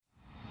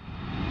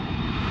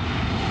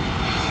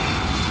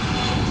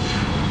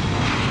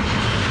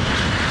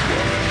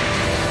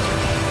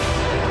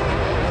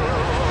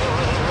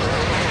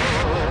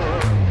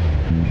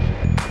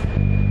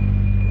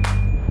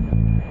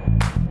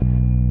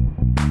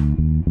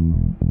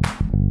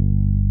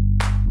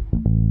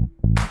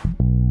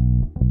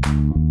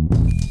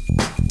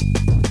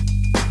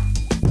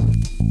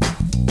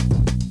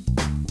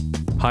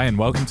Hi, and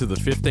welcome to the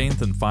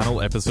 15th and final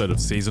episode of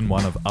Season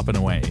 1 of Up and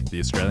Away, the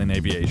Australian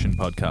Aviation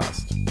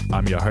Podcast.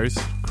 I'm your host,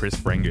 Chris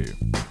Frengu.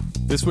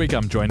 This week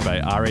I'm joined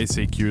by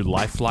RACQ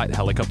LifeFlight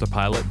helicopter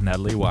pilot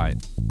Natalie White.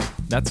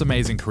 Nat's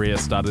amazing career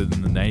started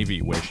in the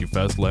Navy, where she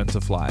first learnt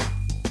to fly.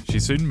 She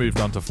soon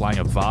moved on to flying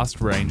a vast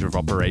range of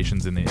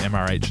operations in the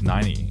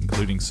MRH-90,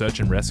 including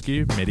search and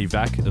rescue,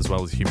 medevac, as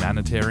well as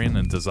humanitarian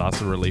and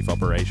disaster relief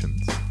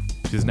operations.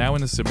 She's now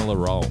in a similar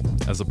role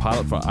as a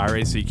pilot for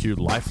RACQ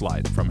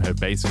LifeFlight from her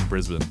base in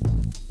Brisbane.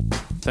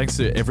 Thanks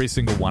to every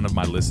single one of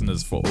my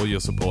listeners for all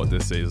your support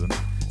this season.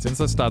 Since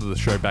I started the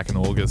show back in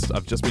August,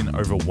 I've just been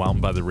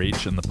overwhelmed by the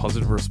reach and the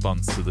positive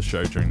response to the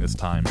show during this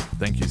time.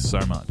 Thank you so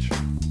much.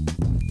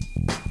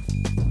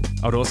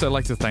 I would also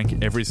like to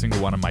thank every single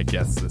one of my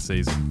guests this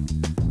season.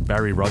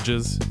 Barry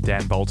Rogers,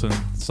 Dan Bolton,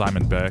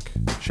 Simon Burke,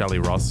 Shelley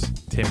Ross,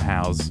 Tim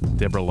Howes,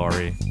 Deborah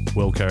Laurie,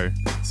 Wilco,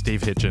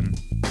 Steve Hitchin,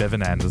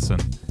 Bevan Anderson,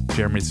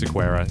 Jeremy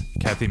Sequeira,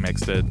 Kathy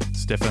Mexted,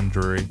 Stefan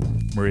Drury,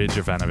 Maria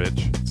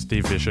Jovanovic,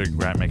 Steve Vischer,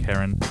 Grant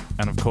McHerron,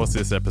 and of course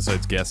this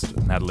episode's guest,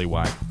 Natalie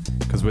White.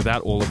 Because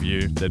without all of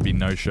you, there'd be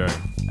no show,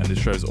 and this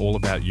show's all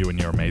about you and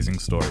your amazing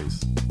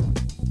stories.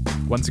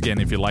 Once again,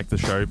 if you like the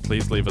show,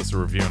 please leave us a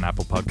review on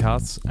Apple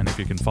Podcasts, and if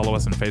you can follow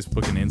us on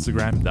Facebook and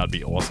Instagram, that'd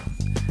be awesome.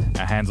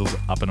 Our handle's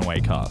Up and Away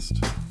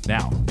Cast.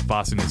 Now,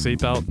 fasten your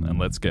seatbelt and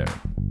let's go.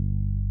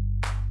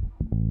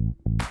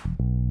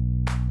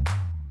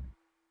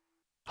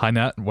 Hi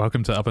Nat,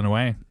 welcome to Up and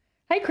Away.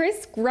 Hey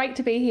Chris, great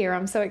to be here.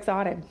 I'm so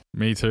excited.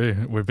 Me too.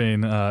 We've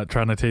been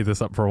trying to tee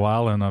this up for a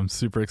while, and I'm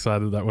super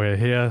excited that we're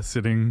here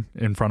sitting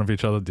in front of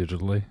each other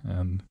digitally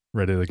and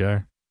ready to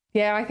go.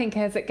 Yeah, I think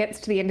as it gets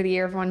to the end of the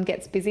year, everyone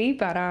gets busy,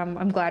 but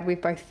I'm glad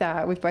we've both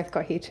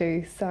got here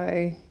too.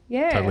 So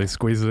yeah, totally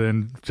squeeze it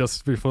in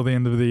just before the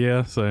end of the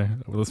year. So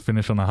let's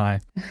finish on a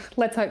high.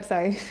 Let's hope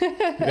so.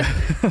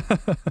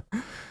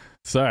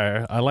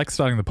 So I like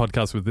starting the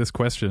podcast with this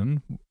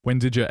question. When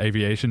did your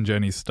aviation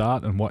journey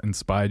start, and what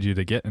inspired you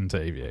to get into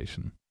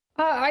aviation?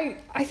 I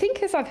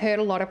think, as I've heard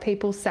a lot of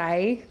people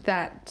say,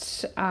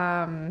 that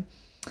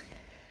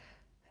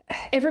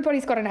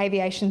everybody's got an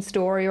aviation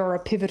story or a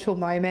pivotal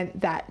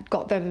moment that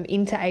got them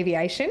into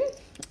aviation.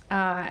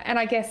 And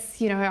I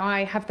guess,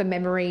 I have the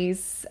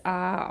memories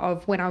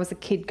of when I was a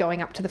kid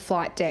going up to the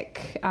flight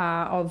deck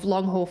of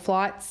long haul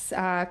flights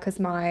because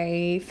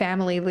my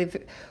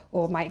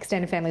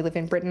extended family live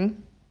in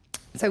Britain.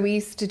 So we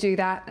used to do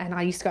that, and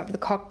I used to go up to the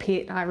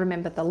cockpit. I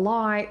remember the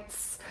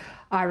lights.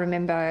 I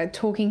remember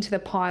talking to the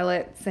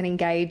pilots and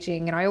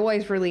engaging, and I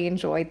always really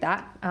enjoyed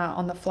that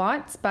on the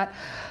flights. But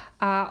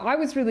I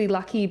was really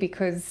lucky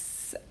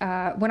because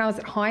when I was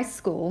at high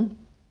school,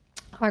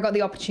 I got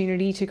the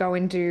opportunity to go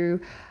and do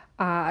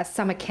a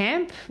summer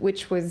camp,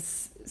 which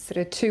was sort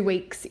of 2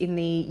 weeks in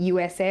the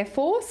US Air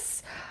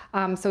Force.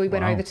 So we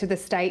went over to the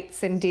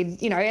States and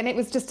did, and it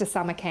was just a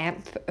summer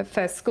camp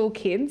for school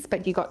kids,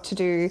 but you got to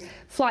do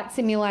flight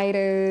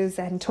simulators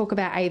and talk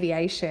about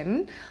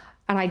aviation.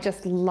 And I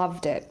just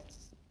loved it.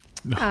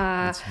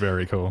 That's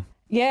very cool.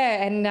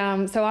 Yeah,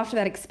 and so after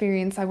that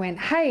experience, I went,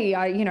 hey,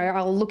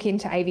 I'll look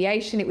into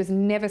aviation. It was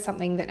never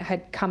something that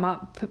had come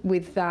up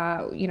with,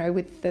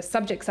 with the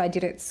subjects I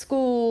did at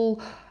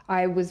school.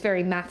 I was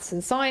very maths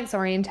and science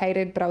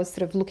orientated, but I was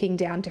sort of looking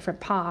down different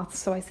paths.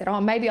 So I said,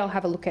 maybe I'll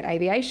have a look at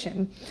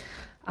aviation.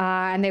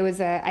 And there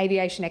was an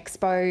aviation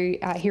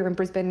expo here in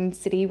Brisbane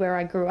City where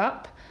I grew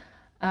up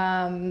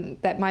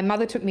that my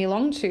mother took me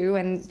along to.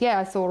 And yeah,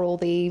 I saw all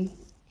the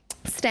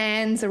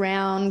stands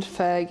around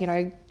for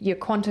your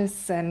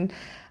Qantas and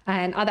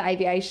other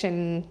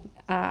aviation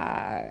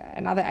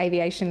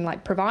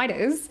like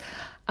providers,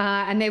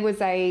 and there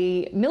was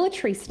a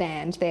military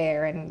stand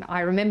there, and I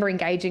remember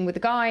engaging with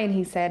the guy, and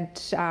he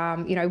said,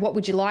 what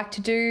would you like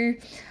to do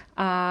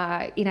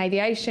in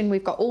aviation?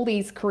 We've got all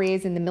these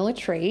careers in the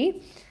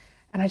military.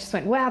 And I just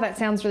went, wow, that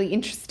sounds really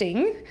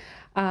interesting.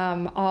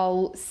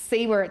 I'll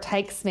see where it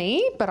takes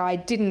me, but I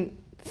didn't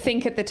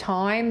think at the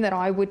time that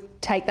I would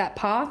take that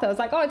path. I was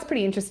like, it's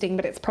pretty interesting,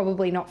 but it's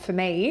probably not for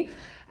me.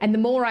 And the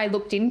more I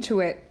looked into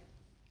it,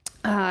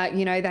 I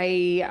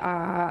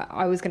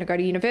was going to go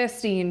to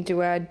university and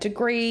do a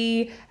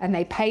degree, and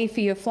they pay for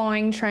your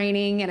flying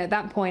training. And at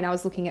that point I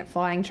was looking at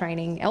flying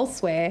training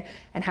elsewhere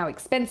and how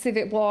expensive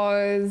it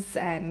was,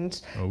 and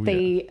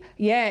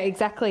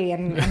exactly.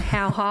 And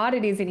how hard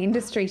it is in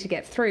industry to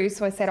get through.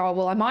 So I said,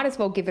 I might as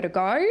well give it a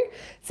go,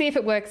 see if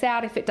it works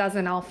out. If it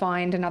doesn't, I'll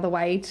find another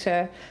way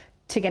to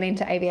get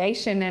into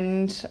aviation.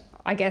 And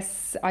I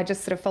guess I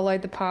just sort of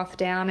followed the path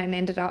down and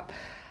ended up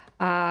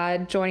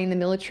joining the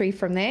military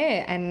from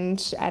there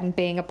and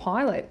being a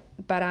pilot.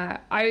 But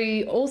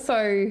I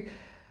also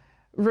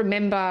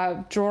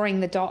remember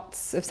drawing the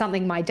dots of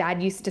something my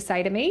dad used to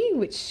say to me,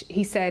 which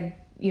he said,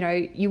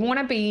 you want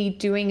to be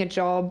doing a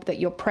job that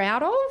you're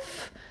proud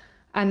of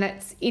and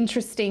that's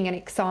interesting and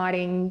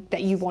exciting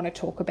that you want to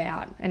talk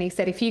about. And he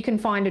said, if you can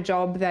find a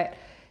job that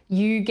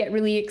you get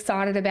really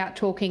excited about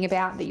talking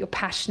about, that you're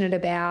passionate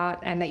about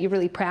and that you're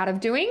really proud of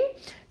doing,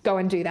 go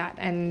and do that.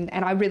 And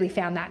I really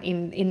found that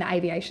in the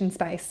aviation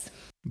space.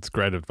 It's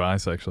great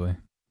advice, actually.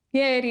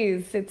 Yeah, it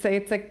is.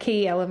 It's a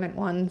key element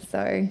one.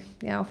 So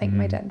yeah, I'll thank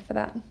my dad for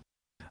that.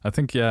 I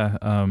think, a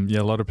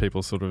lot of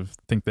people sort of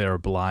think they're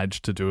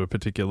obliged to do a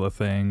particular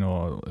thing,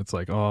 or it's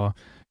like, oh,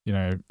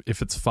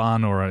 if it's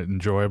fun or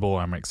enjoyable,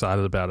 I'm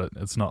excited about it.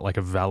 It's not like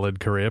a valid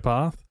career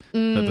path.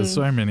 But there's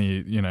so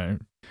many,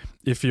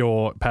 if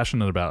you're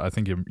passionate about it, I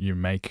think you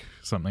make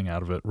something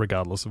out of it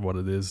regardless of what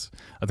it is.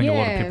 I think a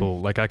lot of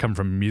people, like I come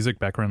from a music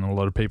background, and a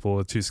lot of people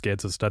are too scared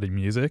to study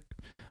music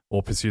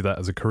or pursue that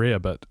as a career.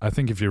 But I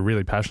think if you're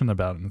really passionate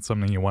about it and it's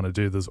something you want to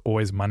do, there's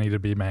always money to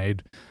be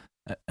made.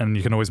 And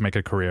you can always make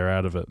a career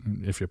out of it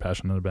if you're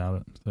passionate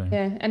about it. So.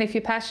 Yeah, and if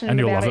you're passionate and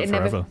you'll about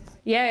love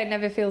it, it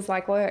never feels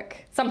like work.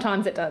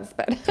 Sometimes it does,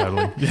 but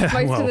totally. Yeah,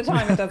 most of the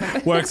time it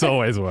doesn't. Work's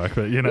always work,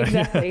 but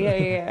Exactly,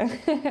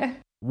 yeah.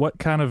 What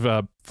kind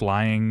of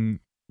flying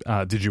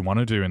did you want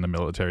to do in the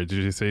military?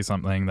 Did you see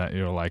something that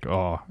you're like,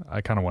 oh,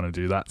 I kind of want to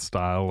do that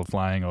style of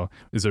flying, or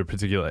is there a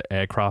particular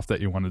aircraft that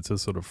you wanted to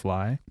sort of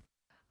fly?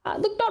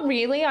 Look, not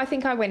really. I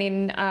think I went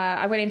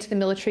into the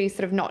military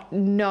sort of not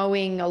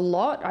knowing a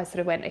lot. I sort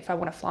of went, if I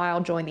want to fly,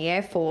 I'll join the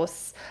Air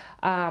Force,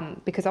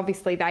 because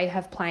obviously they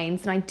have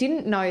planes. And I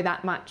didn't know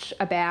that much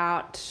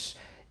about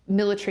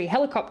military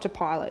helicopter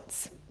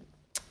pilots.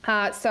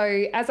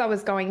 So as I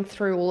was going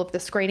through all of the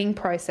screening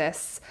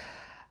process,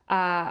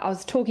 I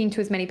was talking to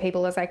as many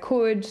people as I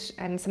could,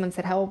 and someone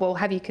said, oh, well,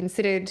 have you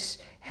considered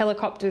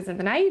helicopters in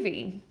the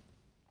Navy?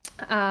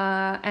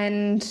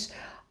 And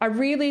I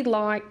really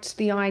liked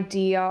the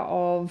idea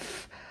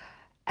of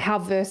how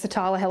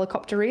versatile a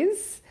helicopter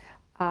is.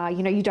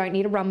 You don't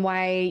need a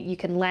runway, you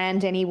can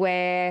land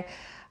anywhere.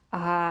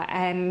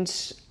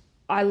 And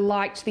I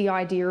liked the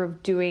idea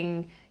of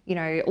doing,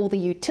 all the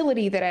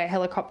utility that a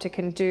helicopter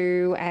can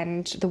do,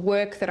 and the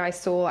work that I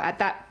saw at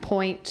that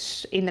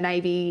point in the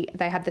Navy.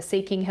 They had the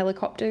Seeking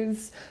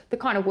helicopters, the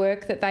kind of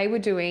work that they were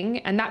doing,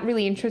 and that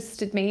really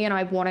interested me, and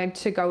I wanted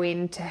to go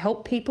in to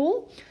help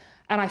people.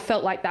 And I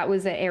felt like that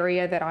was an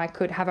area that I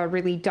could have a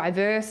really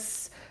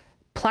diverse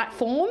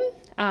platform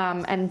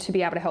and to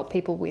be able to help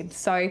people with.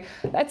 So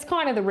that's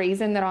kind of the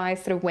reason that I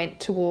sort of went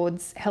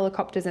towards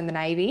helicopters in the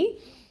Navy.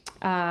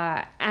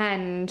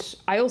 And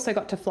I also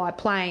got to fly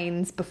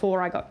planes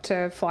before I got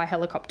to fly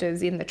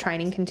helicopters in the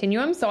training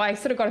continuum. So I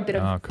sort of got a bit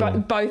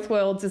of both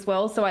worlds as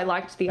well. So I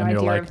liked the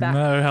idea of that.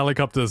 No,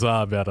 helicopters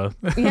are better.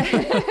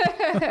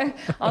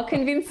 I'll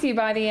convince you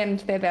by the end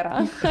they're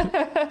better.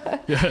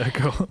 Yeah,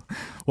 cool.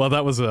 Well,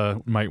 that was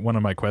one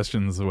of my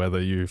questions,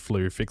 whether you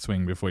flew fixed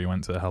wing before you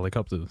went to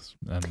helicopters.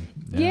 And,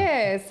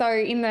 so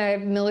in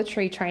the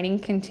military training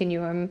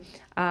continuum,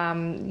 I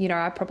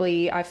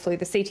flew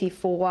the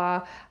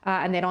CT4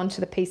 and then on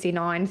to the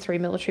PC9 through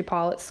military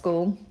pilot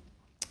school.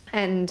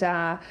 And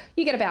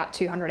you get about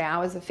 200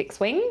 hours of fixed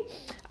wing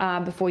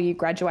before you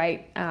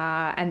graduate,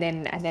 and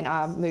then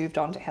I moved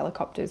on to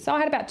helicopters. So I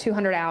had about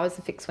 200 hours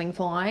of fixed wing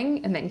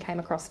flying, and then came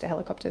across to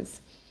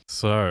helicopters.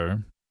 So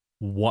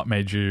what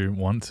made you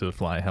want to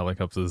fly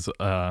helicopters?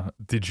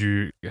 Did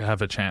you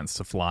have a chance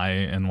to fly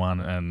in one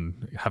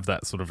and have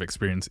that sort of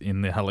experience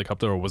in the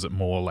helicopter, or was it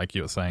more like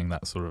you were saying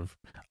that sort of,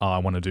 I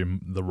want to do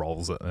the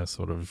roles that they're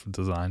sort of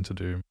designed to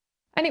do?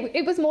 And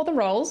it was more the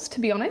roles, to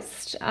be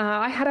honest.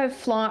 I had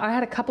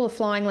a couple of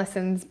flying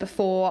lessons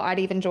before I'd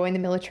even joined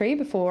the military,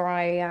 before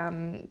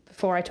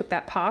I took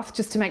that path,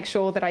 just to make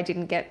sure that I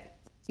didn't get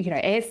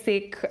air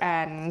sick,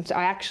 and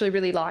I actually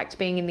really liked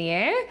being in the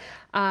air.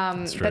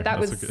 That's true.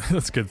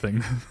 That's a good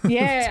thing.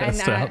 Yeah,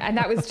 and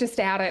that was just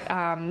out at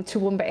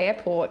Toowoomba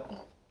Airport.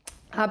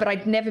 But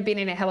I'd never been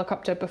in a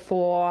helicopter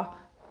before,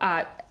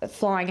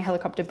 flying a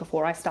helicopter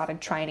before I started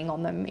training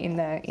on them in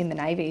the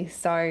Navy.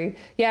 So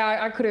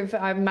yeah,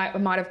 I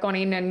might have gone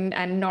in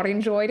and not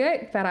enjoyed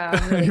it, but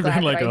I'm really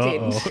glad that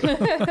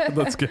I did.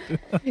 That's good.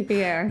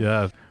 Yeah.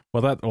 Yeah.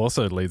 Well, that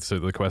also leads to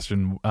the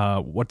question,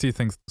 what do you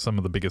think some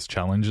of the biggest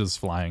challenges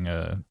flying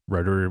a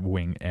rotary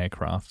wing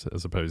aircraft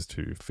as opposed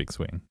to fixed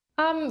wing?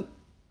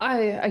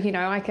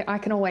 I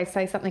can always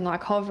say something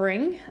like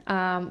hovering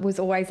was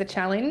always a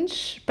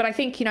challenge. But I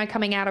think,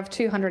 coming out of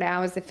 200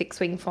 hours of fixed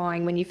wing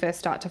flying, when you first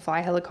start to fly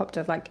a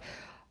helicopter,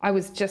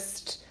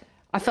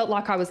 I felt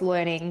like I was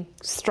learning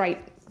straight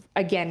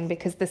again,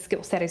 because the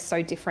skill set is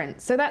so different.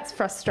 So that's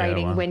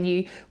frustrating when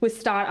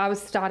I was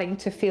starting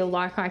to feel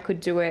like I could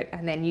do it,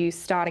 and then you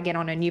start again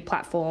on a new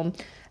platform,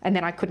 and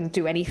then I couldn't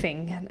do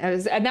anything.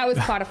 And that was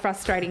quite a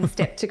frustrating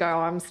step to go.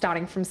 I'm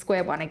starting from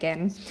square one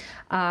again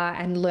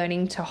and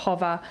learning to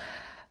hover.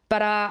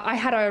 But I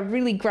had a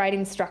really great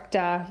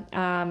instructor,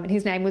 and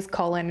his name was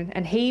Colin,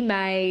 and he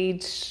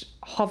made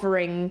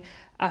hovering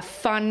a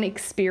fun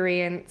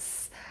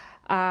experience,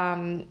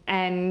 and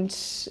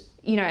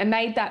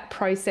made that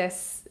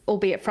process,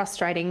 albeit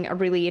frustrating, a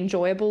really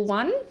enjoyable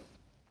one.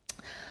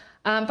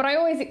 But I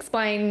always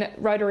explain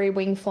rotary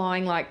wing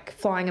flying like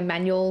flying a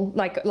manual,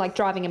 like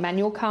driving a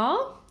manual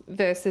car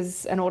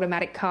versus an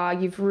automatic car.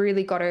 You've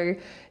really got to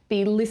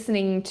be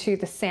listening to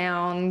the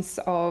sounds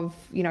of,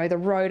 the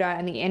rotor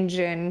and the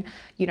engine,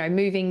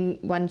 moving.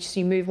 Once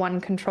you move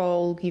one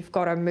control, you've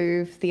got to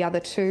move the other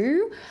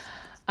two.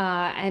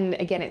 And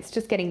again, it's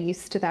just getting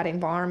used to that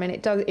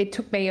environment. It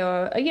took me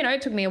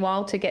a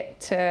while to get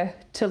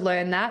to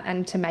learn that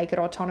and to make it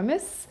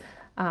autonomous.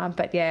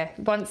 But yeah,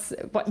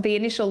 the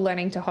initial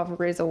learning to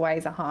hover is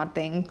always a hard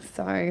thing.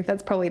 So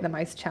that's probably the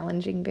most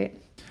challenging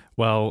bit.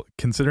 Well,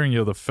 considering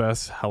you're the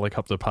first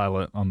helicopter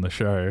pilot on the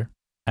show,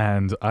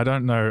 and I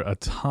don't know a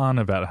ton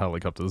about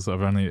helicopters.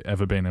 I've only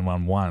ever been in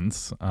one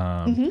once.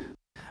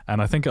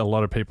 And I think a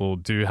lot of people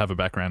do have a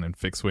background in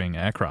fixed-wing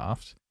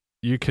aircraft.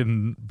 You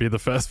can be the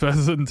first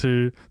person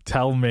to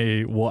tell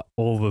me what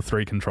all the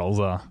three controls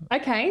are.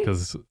 Okay.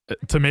 Because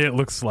to me, it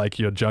looks like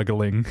you're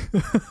juggling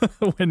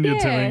when you're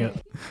doing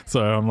it.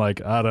 So I'm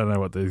like, I don't know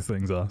what these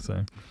things are.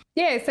 So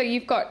yeah, so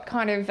you've got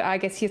kind of, I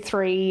guess, your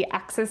three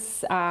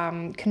axis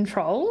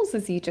controls,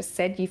 as you just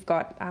said. You've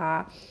got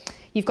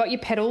your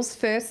pedals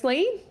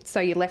firstly, so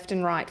your left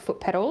and right foot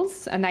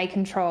pedals, and they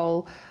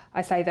control,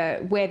 I say,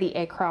 where the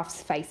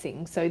aircraft's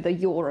facing, so the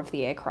yaw of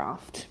the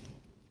aircraft.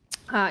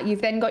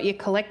 You've then got your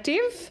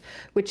collective,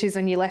 which is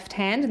on your left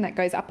hand, and that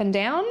goes up and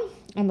down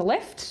on the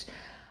left.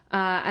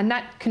 And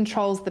that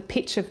controls the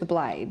pitch of the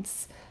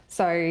blades.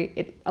 So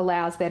it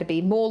allows there to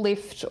be more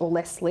lift or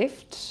less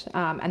lift,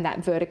 and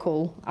that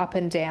vertical up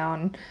and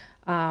down,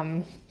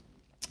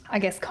 I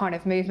guess, kind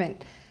of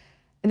movement.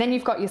 And then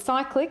you've got your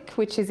cyclic,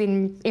 which is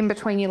in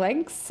between your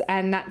legs,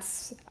 and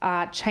that's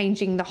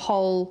changing the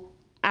whole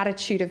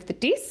attitude of the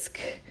disc.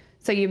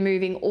 So you're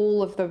moving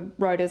all of the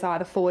rotors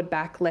either forward,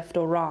 back, left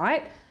or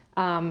right,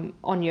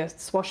 on your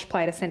swash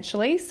plate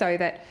essentially, so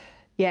that,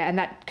 and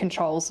that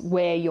controls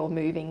where you're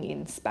moving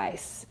in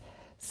space.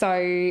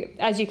 So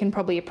as you can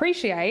probably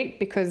appreciate,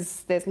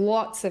 because there's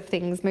lots of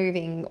things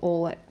moving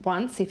all at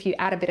once, if you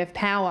add a bit of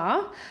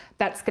power,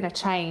 that's going to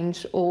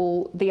change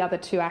all the other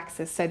two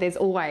axes. So there's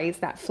always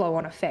that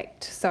flow-on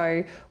effect.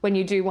 So when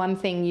you do one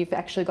thing, you've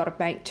actually got to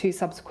make two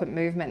subsequent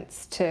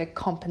movements to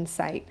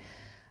compensate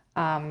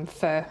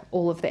for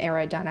all of the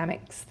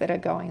aerodynamics that are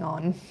going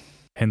on.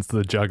 Hence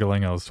the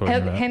juggling I was talking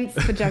about. Hence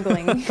the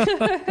juggling.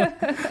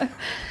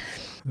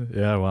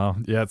 Yeah, wow.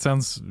 Yeah, it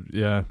sounds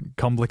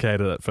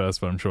complicated at first,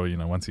 but I'm sure,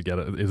 once you get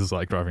it, it is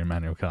like driving a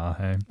manual car,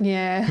 hey?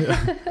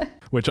 Yeah.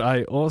 Which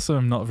I also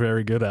am not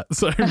very good at,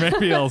 so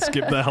maybe I'll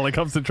skip the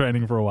helicopter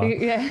training for a while.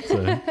 Yeah.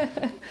 So.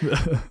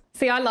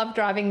 See, I love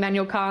driving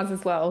manual cars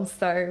as well,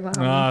 so...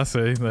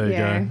 see, there you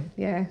go.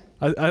 Yeah.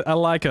 I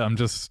like it,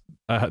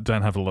 I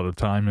don't have a lot of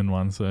time in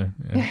one, so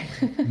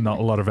not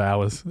a lot of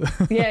hours.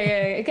 Yeah.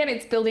 Again,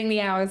 it's building the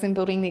hours and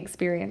building the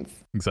experience.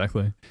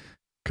 Exactly.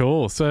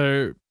 Cool.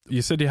 So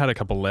you said you had a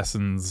couple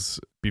lessons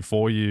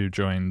before you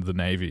joined the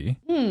Navy.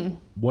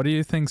 What do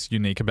you think's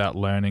unique about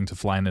learning to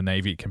fly in the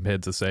Navy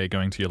compared to, say,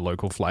 going to your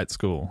local flight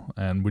school?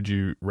 And would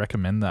you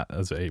recommend that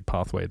as a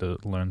pathway to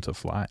learn to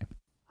fly?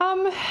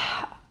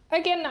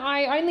 Again,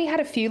 I only had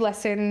a few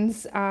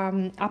lessons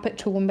up at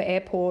Toowoomba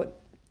Airport,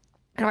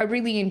 and I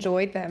really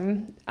enjoyed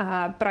them,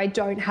 but I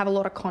don't have a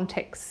lot of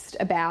context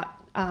about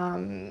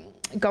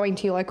going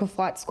to your local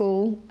flight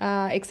school,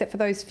 except for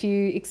those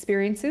few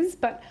experiences.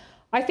 But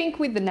I think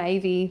with the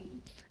Navy,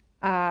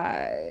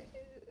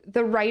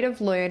 the rate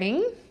of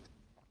learning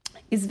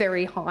is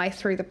very high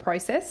through the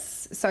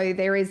process. So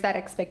there is that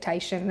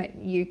expectation that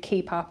you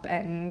keep up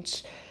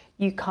and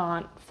you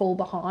can't fall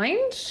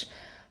behind.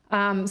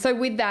 So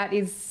with that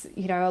is,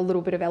 a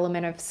little bit of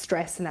element of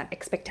stress and that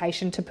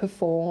expectation to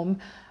perform,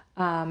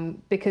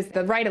 because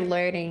the rate of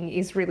learning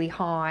is really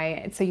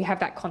high. And so you have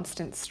that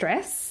constant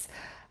stress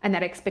and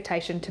that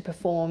expectation to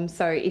perform.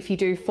 So if you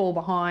do fall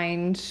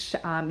behind,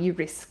 you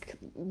risk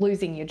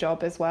losing your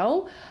job as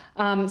well.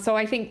 So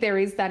I think there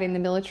is that in the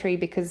military,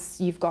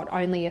 because you've got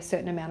only a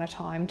certain amount of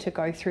time to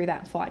go through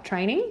that flight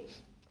training.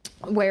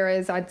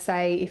 Whereas I'd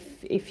say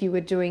if you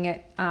were doing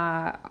it,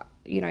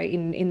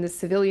 in the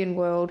civilian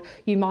world,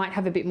 you might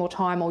have a bit more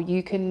time, or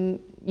you can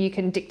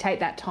dictate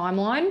that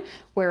timeline,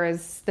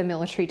 whereas the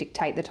military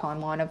dictate the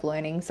timeline of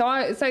learning. So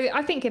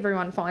I think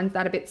everyone finds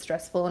that a bit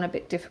stressful and a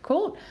bit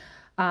difficult.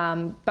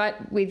 But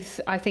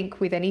I think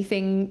with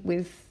anything,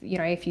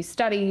 if you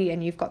study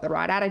and you've got the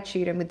right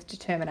attitude and with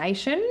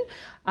determination,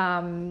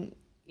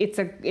 it's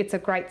a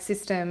great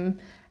system,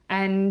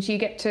 and you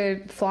get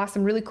to fly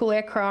some really cool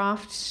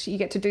aircraft, you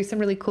get to do some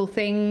really cool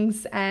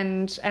things,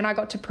 and I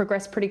got to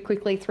progress pretty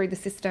quickly through the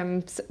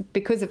systems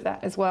because of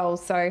that as well.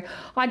 So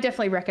I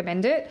definitely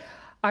recommend it.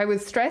 I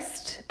was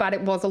stressed, but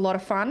it was a lot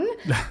of fun.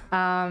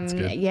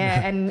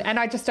 Yeah, and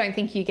I just don't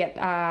think you get,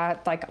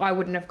 I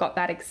wouldn't have got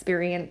that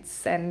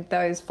experience and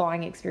those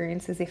flying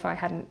experiences if I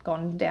hadn't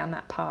gone down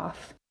that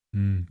path.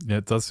 Yeah,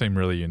 it does seem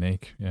really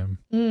unique. Yeah.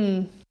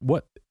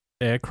 What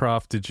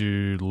aircraft did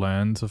you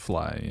learn to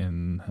fly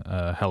in,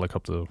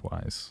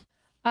 helicopter-wise?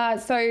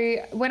 So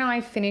when I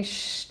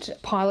finished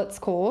pilot's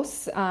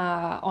course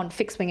on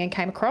fixed wing and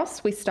came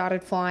across, we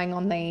started flying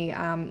on the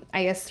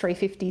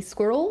AS350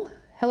 Squirrel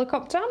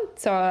helicopter.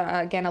 So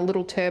again, a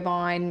little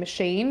turbine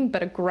machine,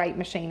 but a great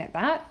machine at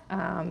that.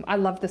 I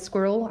loved the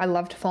Squirrel. I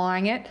loved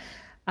flying it.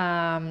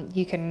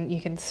 You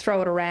can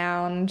throw it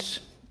around.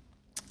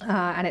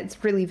 and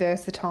it's really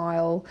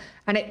versatile,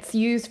 and it's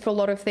used for a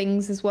lot of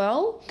things as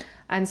well.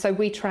 And so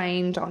we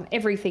trained on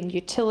everything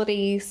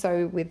utility,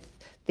 so with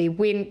the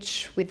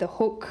winch, with the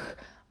hook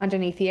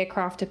underneath the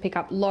aircraft to pick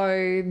up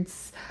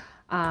loads.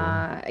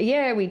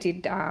 Yeah, we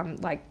did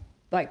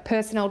like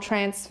personnel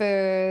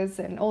transfers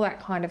and all that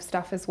kind of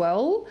stuff as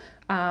well.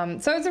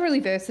 So it's a really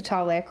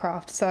versatile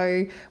aircraft.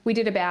 So we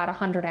did about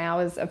 100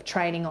 hours of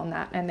training on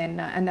that, and then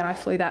I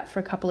flew that for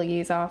a couple of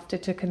years after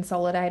to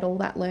consolidate all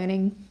that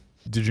learning.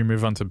 Did you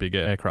move on to bigger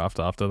aircraft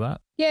after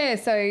that? Yeah,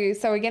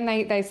 so again,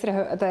 they sort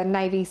of, the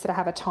Navy sort of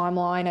have a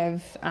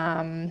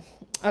timeline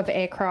of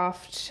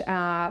aircraft,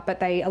 but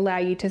they allow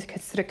you to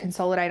sort of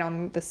consolidate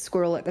on the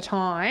Squirrel at the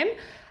time,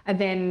 and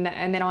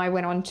then I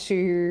went on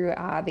to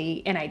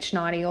the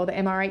NH90 or the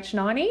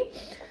MRH90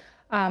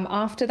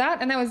 after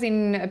that, and that was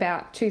in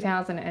about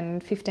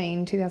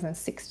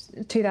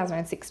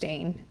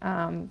 2016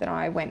 that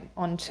I went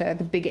on to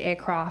the bigger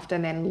aircraft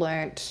and then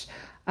learnt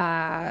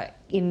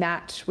in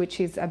that, which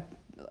is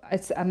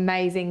it's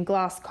amazing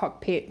glass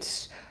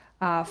cockpit,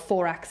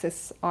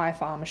 4-axis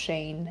IFR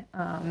machine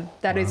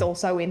that is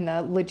also in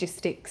the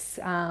logistics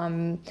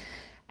and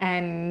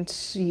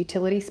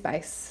utility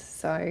space.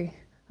 So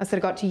I sort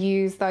of got to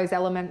use those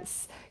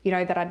elements,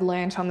 that I'd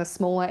learnt on the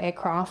smaller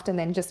aircraft and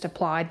then just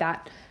applied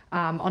that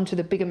onto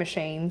the bigger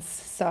machines.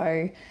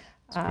 So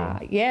cool.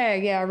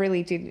 Yeah, I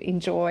really did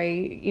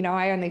enjoy,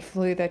 I only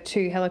flew the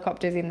 2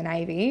 helicopters in the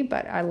Navy,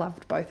 but I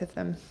loved both of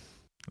them.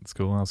 That's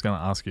cool. I was going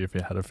to ask you if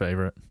you had a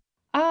favourite.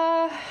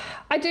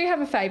 I do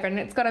have a favourite, and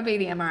it's got to be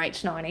the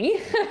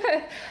MRH90.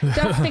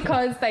 Just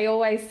because they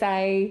always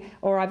say,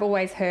 or I've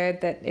always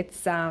heard that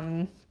it's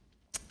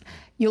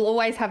you'll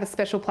always have a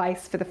special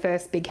place for the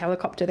first big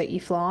helicopter that you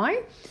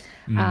fly.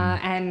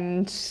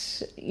 And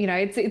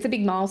it's a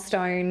big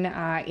milestone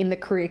in the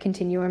career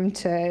continuum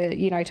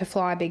to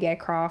fly a big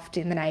aircraft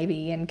in the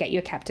Navy and get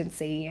your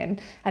captaincy, and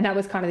that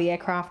was kind of the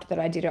aircraft that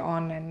I did it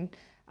on. And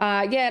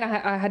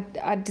and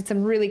I did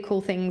some really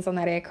cool things on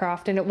that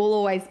aircraft, and it will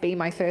always be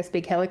my first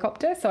big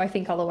helicopter, so I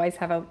think I'll always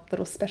have a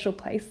little special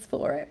place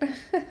for it.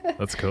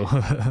 That's cool.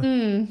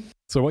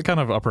 So what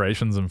kind of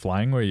operations and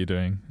flying were you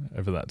doing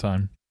over that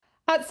time?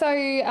 So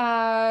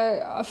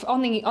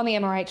on the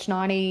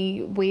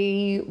MRH90,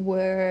 we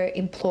were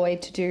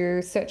employed to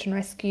do search and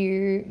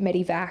rescue,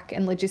 medevac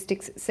and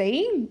logistics at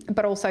sea,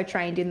 but also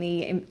trained in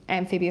the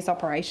amphibious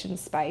operations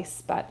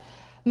space. But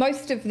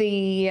most of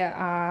the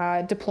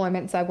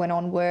deployments I went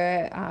on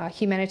were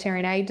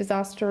humanitarian aid,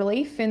 disaster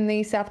relief in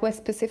the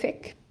Southwest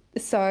Pacific.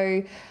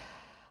 So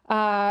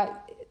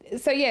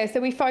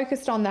we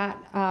focused on that,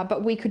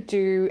 but we could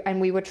do,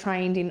 and we were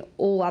trained in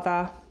all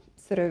other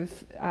sort of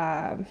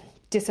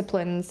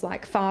disciplines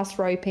like fast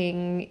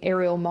roping,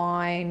 aerial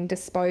mine,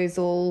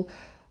 disposal,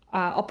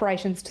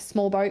 operations to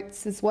small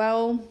boats as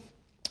well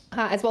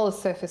as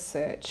surface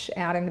search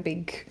out in the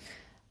big,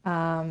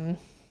 or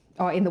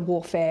in the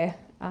warfare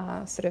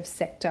sort of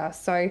sector.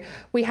 So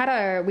we had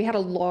a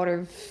lot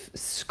of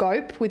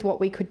scope with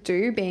what we could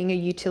do, being a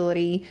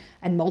utility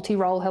and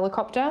multi-role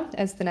helicopter,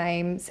 as the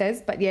name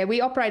says. But yeah, we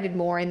operated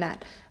more in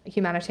that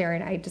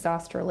humanitarian aid,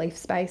 disaster relief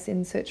space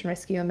in search and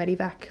rescue and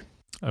medevac.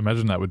 I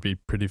imagine that would be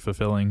pretty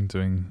fulfilling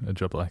doing a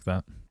job like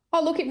that.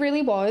 Oh, look, it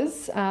really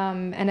was.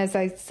 And as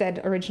I said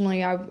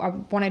originally, I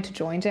wanted to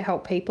join to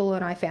help people,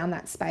 and I found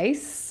that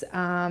space.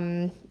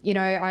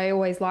 I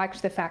always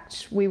liked the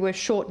fact we were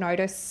short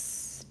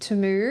notice to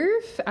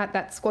move at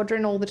that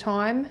squadron all the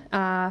time.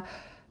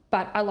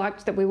 But I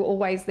liked that we were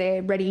always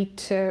there ready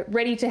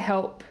to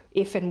help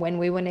if and when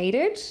we were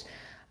needed.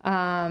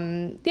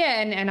 And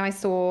I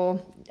saw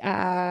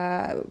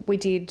we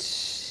did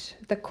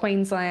the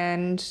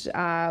Queensland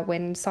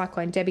when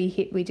Cyclone Debbie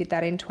hit. We did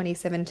that in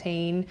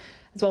 2017,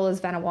 as well as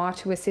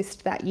Vanuatu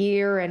assist that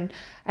year, and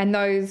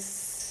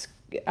those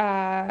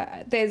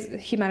there's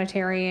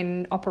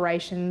humanitarian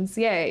operations.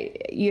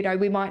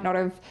 We might not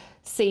have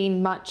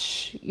seen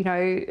much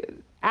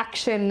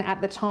action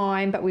at the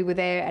time, but we were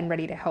there and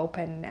ready to help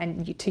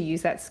and to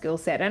use that skill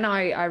set, and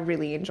I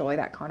really enjoy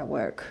that kind of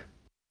work.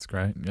 It's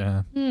great.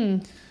 Yeah.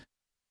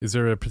 Is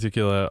there a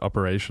particular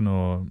operation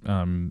or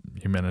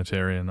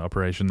humanitarian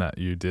operation that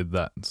you did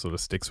that sort of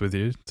sticks with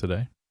you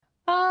today?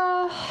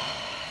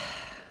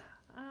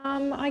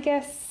 I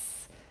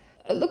guess.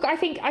 Look, I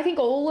think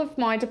all of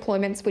my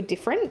deployments were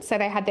different, so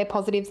they had their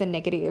positives and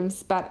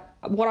negatives. But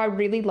what I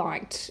really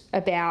liked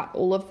about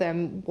all of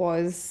them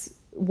was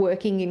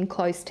working in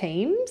close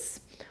teams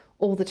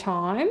all the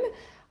time.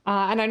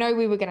 And I know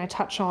we were going to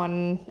touch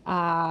on,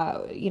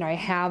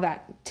 how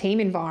that team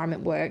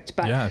environment worked,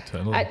 but yeah,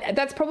 totally.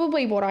 That's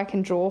probably what I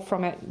can draw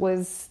from it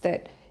was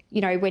that,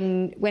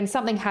 when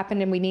something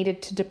happened and we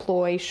needed to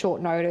deploy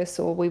short notice,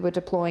 or we were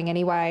deploying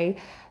anyway,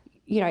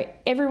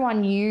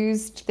 everyone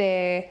used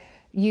their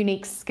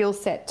unique skill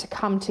set to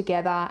come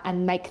together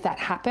and make that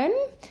happen.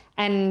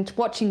 And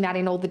watching that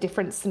in all the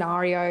different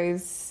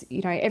scenarios,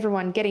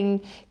 everyone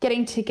getting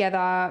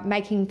together,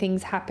 making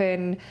things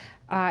happen,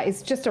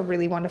 is just a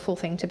really wonderful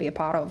thing to be a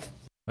part of.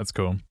 That's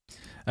cool.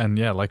 And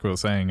yeah, like we were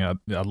saying,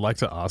 I'd like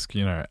to ask,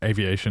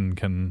 aviation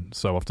can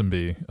so often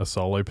be a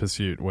solo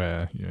pursuit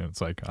where,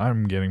 it's like,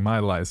 I'm getting my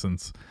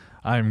license.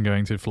 I'm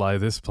going to fly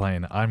this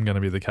plane. I'm going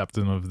to be the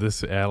captain of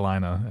this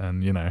airliner.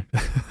 And,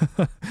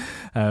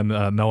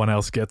 and no one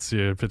else gets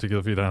you, particularly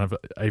if you don't have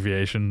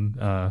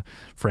aviation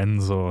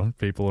friends or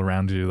people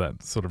around you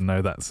that sort of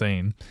know that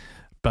scene.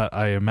 But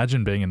I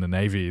imagine being in the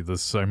Navy,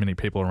 there's so many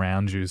people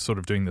around you sort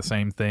of doing the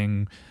same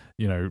thing,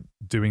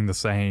 doing the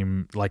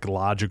same, like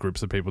larger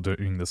groups of people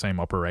doing the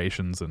same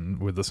operations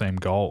and with the same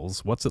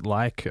goals. What's it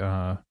like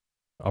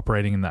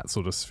operating in that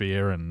sort of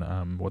sphere,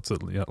 and what's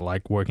it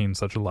like working in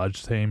such a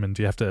large team, and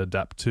do you have to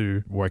adapt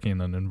to working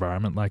in an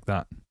environment like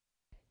that?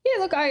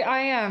 Yeah, look,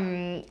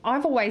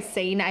 I've always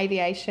seen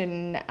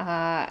aviation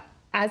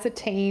as a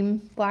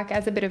team, like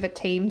as a bit of a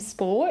team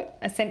sport,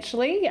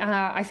 essentially.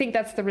 I think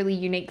that's the really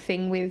unique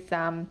thing with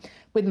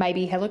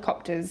maybe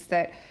helicopters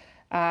that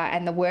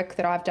and the work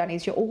that I've done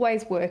is you're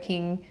always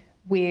working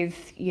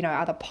with,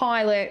 other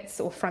pilots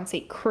or front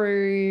seat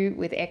crew,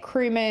 with air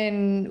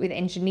crewmen, with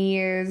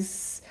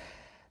engineers.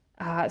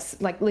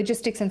 Like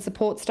logistics and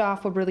support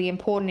staff were really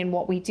important in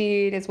what we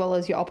did, as well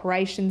as your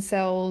operation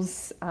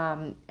cells,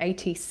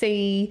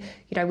 ATC.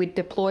 We'd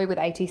deploy with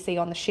ATC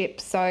on the ship.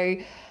 So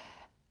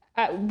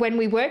when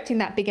we worked in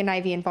that bigger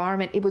Navy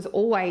environment, it was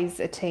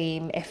always a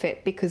team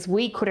effort because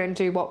we couldn't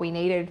do what we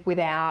needed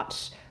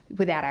without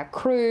our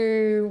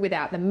crew,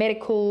 without the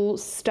medical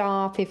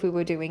staff, if we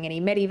were doing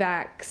any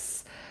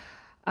medivacs,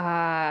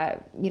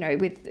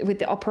 with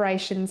the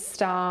operations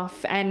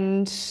staff.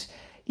 And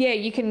yeah,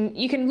 you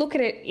can look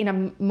at it in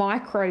a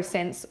micro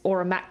sense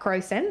or a macro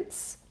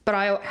sense, but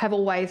I have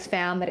always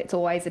found that it's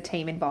always a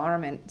team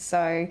environment.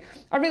 So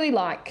I really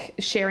like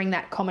sharing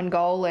that common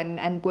goal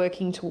and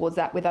working towards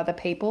that with other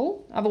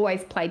people. I've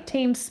always played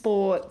team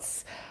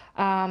sports.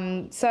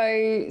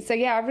 So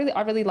yeah,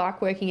 I really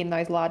like working in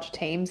those large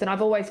teams, and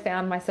I've always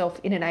found myself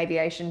in an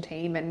aviation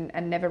team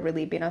and never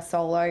really been a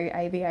solo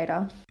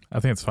aviator. I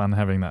think it's fun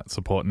having that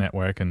support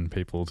network and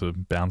people to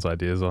bounce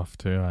ideas off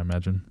too, I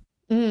imagine.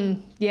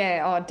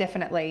 Yeah, oh,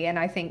 definitely. And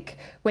I think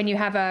when you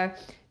have a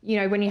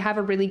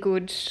really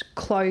good,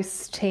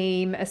 close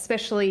team,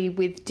 especially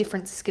with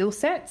different skill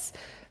sets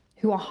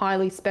who are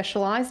highly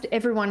specialised,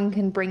 everyone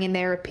can bring in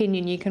their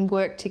opinion. You can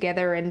work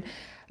together and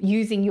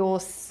using your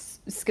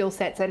skill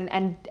sets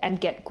and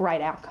get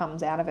great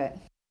outcomes out of it.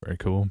 Very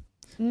cool.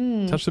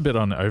 Touched a bit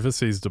on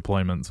overseas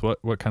deployments.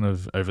 What kind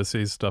of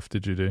overseas stuff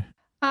did you do?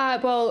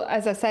 Well,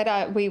 as I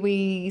said,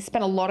 we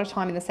spent a lot of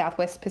time in the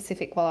Southwest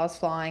Pacific while I was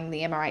flying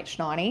the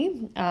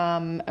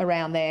MRH-90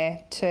 around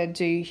there to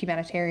do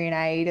humanitarian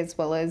aid as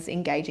well as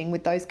engaging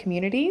with those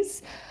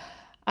communities.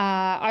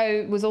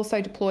 I was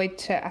also deployed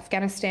to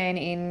Afghanistan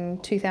in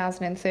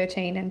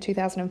 2013 and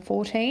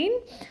 2014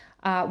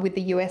 with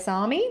the US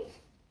Army.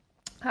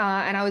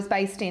 And I was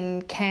based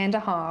in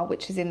Kandahar,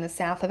 which is in the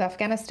south of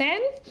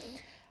Afghanistan,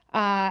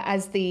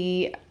 as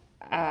the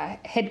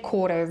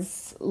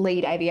headquarters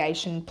lead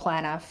aviation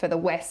planner for the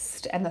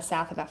west and the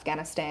south of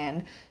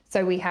Afghanistan.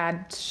 So we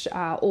had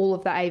all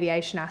of the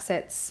aviation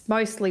assets,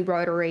 mostly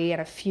rotary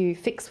and a few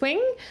fixed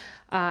wing,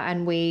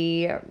 and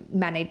we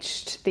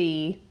managed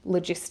the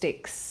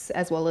logistics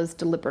as well as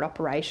deliberate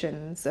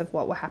operations of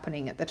what were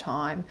happening at the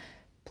time,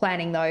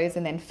 planning those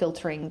and then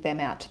filtering them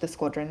out to the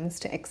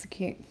squadrons to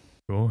execute.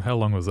 Cool. How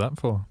long was that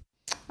for?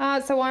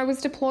 So I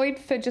was deployed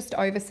for just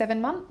over 7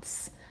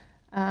 months.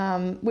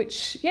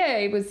 Which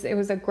it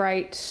was a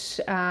great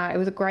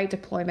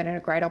deployment and a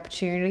great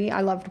opportunity.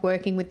 I loved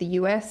working with the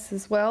US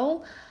as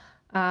well,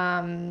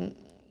 but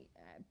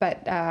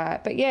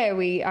yeah,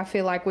 I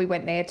feel like we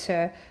went there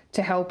to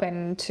help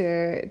and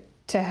to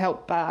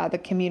help the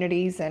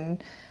communities,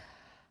 and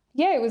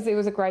yeah, it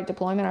was a great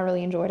deployment. I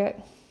really enjoyed it.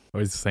 I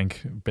always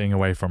think being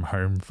away from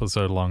home for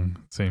so long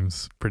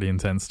seems pretty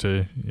intense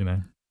too,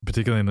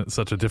 particularly in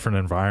such a different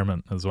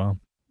environment as well.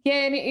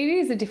 Yeah, and it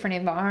is a different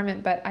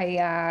environment, but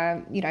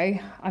I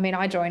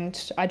joined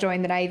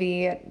the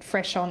Navy at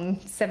fresh on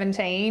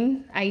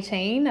 17,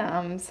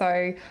 18. So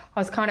I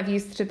was kind of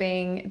used to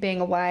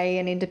being away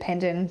and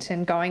independent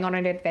and going on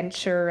an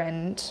adventure.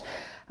 And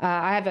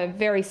I have a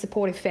very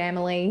supportive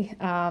family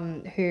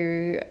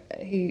who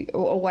are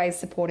always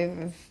supportive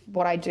of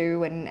what I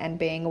do and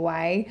being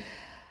away.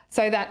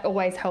 So that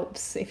always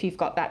helps if you've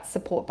got that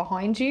support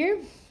behind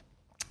you.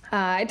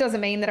 It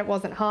doesn't mean that it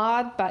wasn't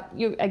hard, but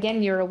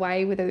you're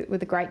away with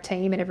a great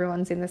team and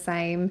everyone's in the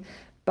same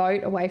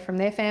boat away from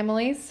their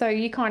families. So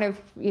you kind of,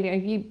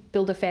 you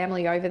build a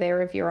family over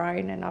there of your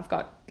own. And I've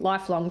got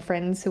lifelong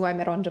friends who I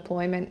met on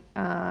deployment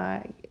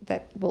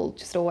that will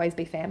just always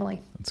be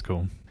family. That's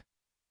cool.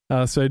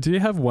 So do you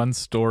have one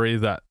story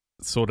that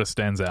sort of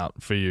stands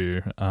out for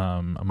you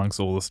amongst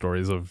all the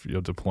stories of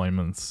your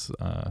deployments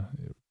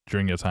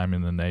during your time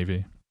in the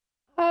Navy?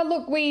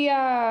 Look,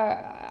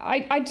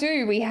 I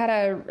do. We had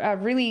a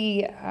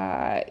really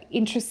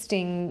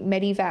interesting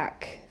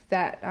medivac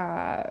that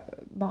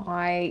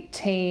my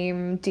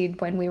team did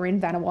when we were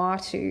in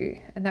Vanuatu,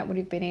 and that would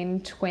have been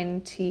in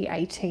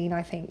 2018,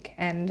 I think.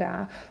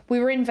 And we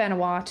were in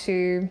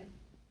Vanuatu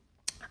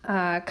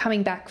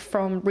coming back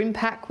from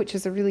RIMPAC, which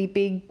is a really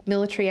big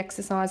military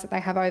exercise that they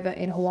have over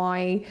in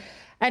Hawaii.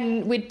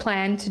 And we'd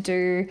planned to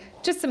do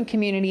just some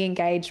community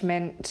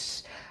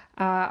engagement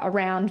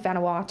around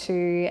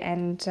Vanuatu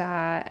and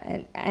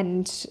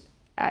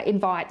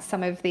invite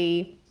some of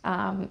the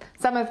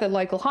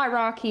local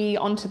hierarchy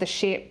onto the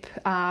ship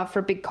for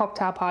a big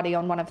cocktail party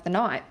on one of the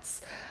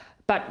nights.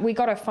 But we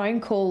got a phone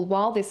call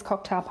while this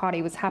cocktail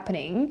party was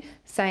happening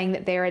saying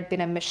that there had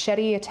been a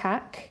machete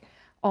attack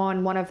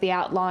on one of the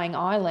outlying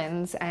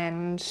islands,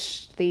 and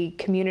the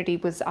community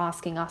was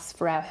asking us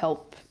for our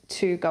help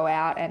to go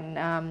out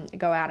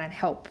and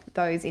help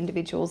those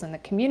individuals in the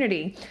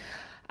community.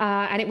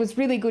 And it was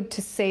really good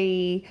to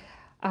see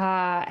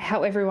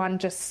how everyone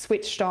just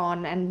switched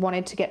on and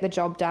wanted to get the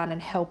job done and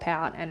help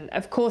out. And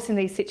of course, in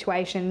these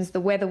situations,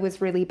 the weather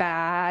was really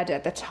bad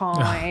at the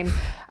time.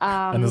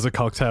 And there's a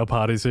cocktail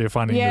party, so you're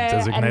finding the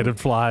designated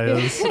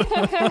flyers.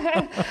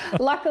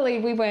 Luckily,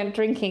 we weren't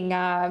drinking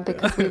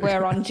because we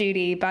were on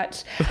duty.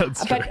 But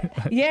That's true.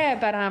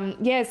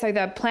 So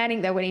the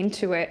planning that went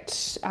into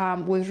it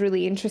was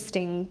really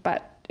interesting.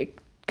 But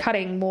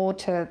cutting more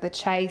to the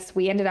chase,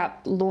 we ended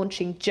up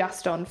launching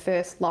just on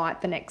first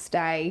light the next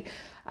day.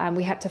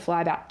 We had to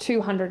fly about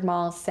 200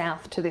 miles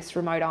south to this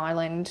remote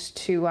island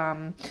to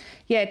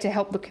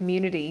help the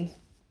community.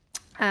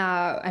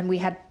 And we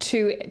had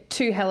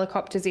two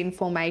helicopters in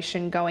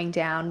formation going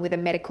down with a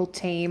medical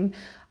team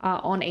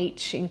on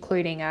each,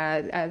 including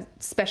a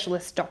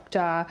specialist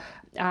doctor,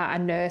 a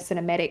nurse and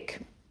a medic.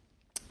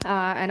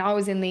 And I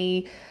was in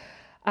the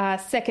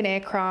second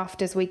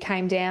aircraft as we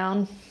came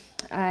down,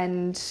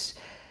 and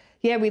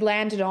we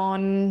landed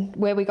on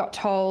where we got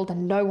told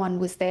and no one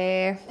was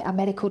there. Our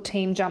medical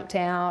team jumped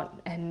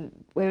out and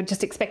we were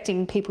just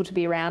expecting people to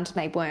be around and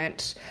they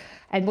weren't.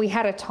 And we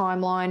had a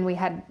timeline.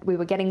 We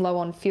were getting low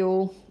on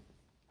fuel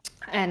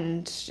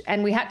and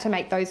we had to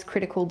make those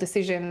critical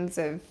decisions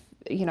of,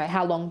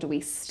 how long do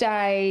we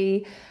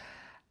stay?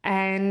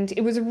 And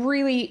it was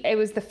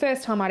the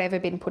first time I'd ever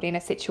been put in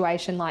a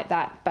situation like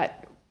that.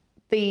 But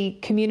the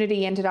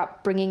community ended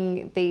up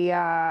bringing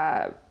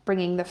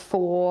the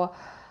four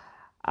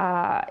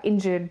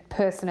injured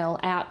personnel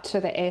out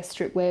to the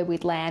airstrip where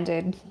we'd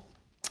landed,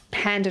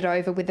 handed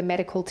over with the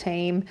medical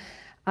team.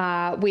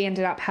 We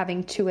ended up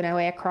having two in our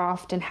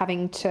aircraft and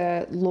having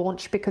to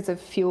launch because of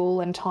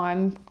fuel and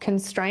time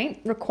constraint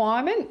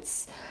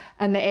requirements.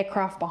 And the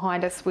aircraft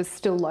behind us was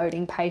still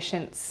loading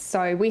patients.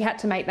 So we had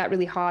to make that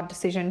really hard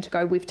decision to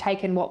go, we've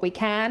taken what we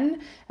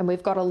can and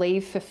we've got to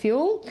leave for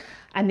fuel.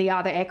 And the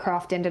other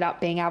aircraft ended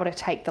up being able to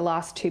take the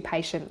last two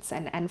patients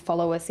and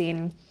follow us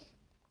in.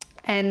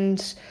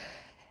 And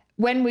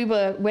when we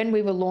were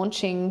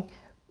launching,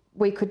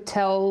 we could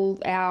tell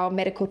our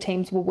medical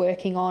teams were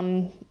working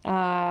on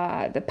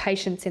the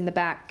patients in the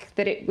back,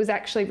 that it was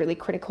actually really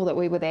critical that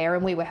we were there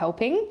and we were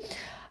helping.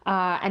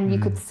 And you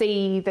could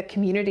see the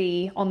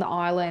community on the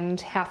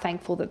island, how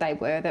thankful that they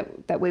were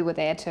that we were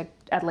there to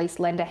at least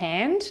lend a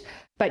hand.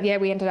 But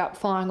we ended up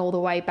flying all the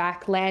way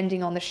back,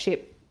 landing on the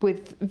ship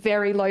with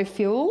very low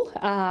fuel,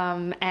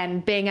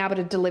 and being able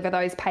to deliver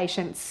those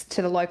patients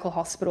to the local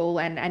hospital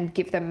and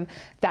give them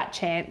that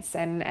chance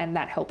and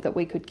that help that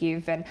we could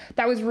give. And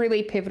that was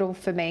really pivotal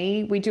for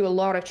me. We do a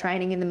lot of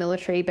training in the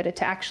military, but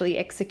to actually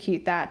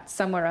execute that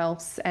somewhere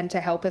else and to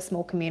help a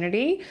small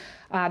community,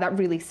 that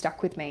really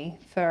stuck with me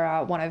for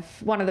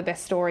one of the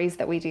best stories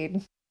that we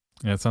did.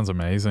 Yeah, it sounds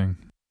amazing.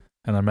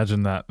 And I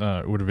imagine that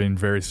would have been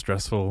very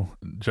stressful,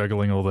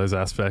 juggling all those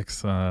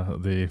aspects,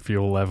 the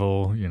fuel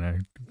level,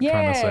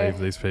 trying to save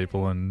these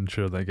people and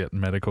ensure they get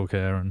medical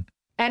care.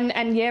 And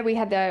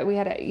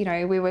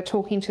we were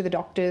talking to the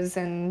doctors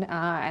and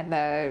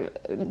the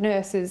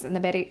nurses and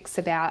the medics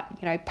about,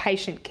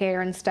 patient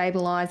care and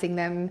stabilising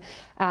them,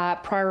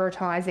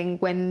 prioritising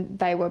when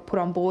they were put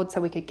on board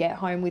so we could get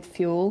home with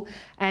fuel.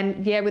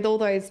 And with all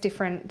those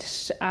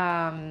different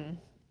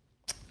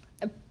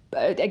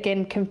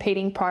again,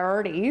 competing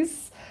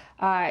priorities,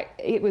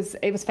 it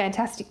was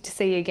fantastic to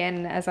see,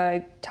 again, as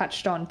I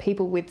touched on,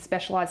 people with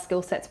specialised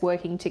skill sets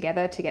working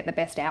together to get the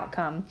best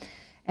outcome.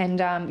 And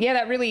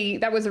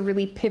that was a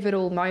really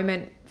pivotal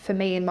moment for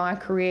me in my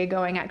career,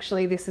 going,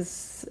 actually, this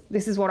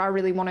is what I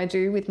really want to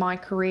do with my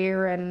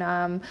career. And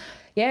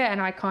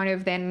and I kind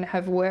of then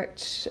have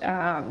worked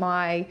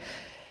my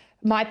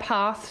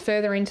path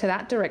further into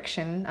that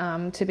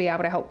direction, to be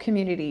able to help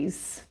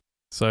communities.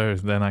 So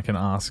then I can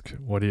ask,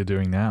 what are you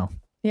doing now?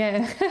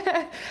 Yeah.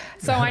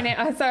 So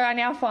I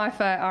now fly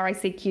for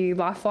RACQ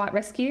LifeFlight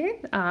Rescue,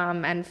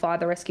 and fly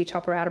the rescue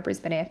chopper out of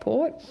Brisbane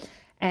Airport.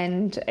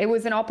 And it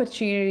was an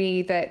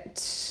opportunity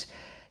that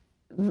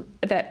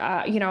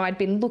I'd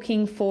been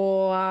looking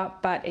for,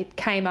 but it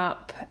came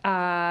up,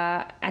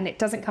 and it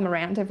doesn't come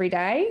around every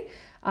day.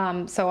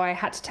 So I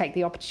had to take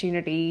the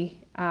opportunity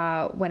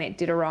when it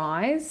did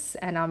arise,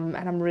 and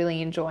I'm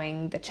really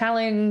enjoying the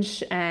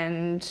challenge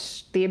and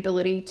the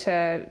ability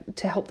to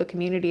help the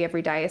community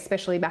every day,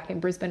 especially back in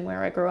Brisbane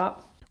where I grew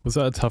up. Was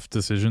that a tough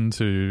decision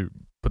to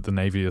put the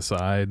Navy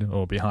aside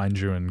or behind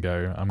you and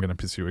go, I'm going to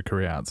pursue a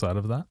career outside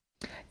of that?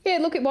 Yeah,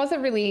 look, it was a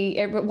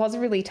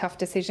really tough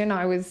decision.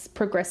 I was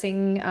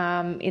progressing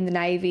in the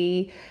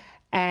Navy,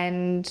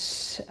 and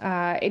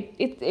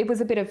it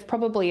was a bit of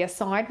probably a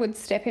sideward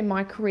step in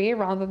my career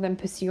rather than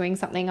pursuing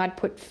something I'd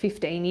put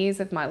 15 years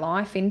of my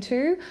life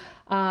into.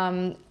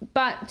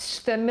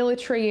 But the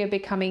military are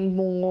becoming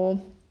more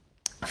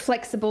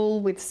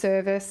flexible with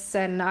service,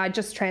 and I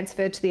just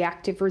transferred to the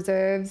active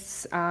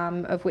reserves,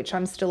 of which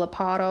I'm still a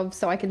part of,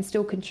 so I can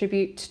still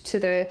contribute to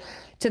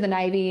the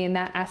Navy in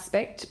that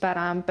aspect,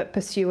 but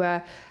pursue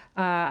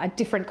a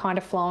different kind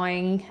of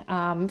flying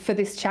for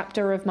this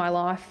chapter of my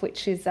life,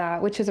 which is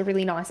a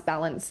really nice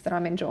balance that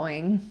I'm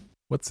enjoying.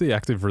 What's the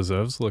active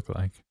reserves look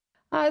like?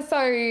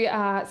 So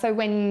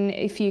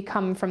if you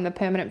come from the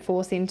permanent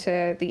force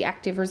into the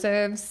active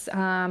reserves,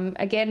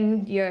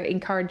 again, you're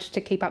encouraged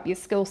to keep up your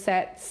skill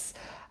sets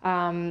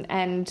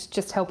and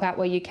just help out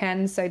where you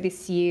can. So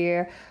this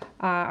year,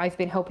 I've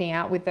been helping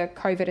out with the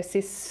COVID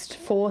assist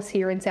force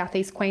here in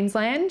southeast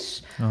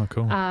Queensland. Oh,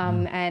 cool.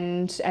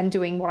 And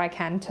doing what I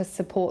can to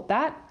support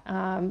that.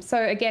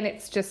 So again,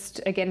 it's just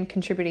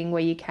contributing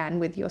where you can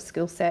with your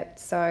skill set.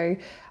 So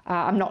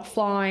I'm not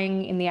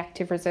flying in the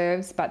active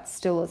reserves, but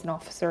still as an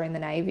officer in the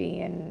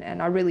Navy,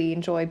 and I really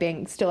enjoy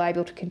being still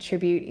able to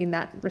contribute in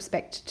that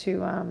respect to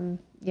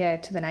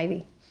the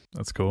Navy.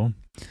 That's cool.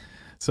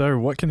 So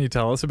what can you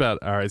tell us about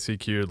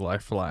RACQ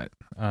LifeFlight?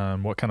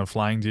 What kind of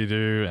flying do you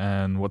do,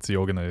 and what's the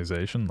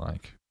organisation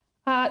like?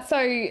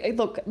 So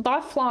look,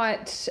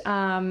 LifeFlight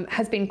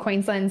has been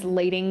Queensland's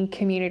leading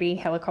community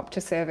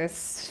helicopter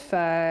service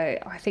for,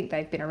 I think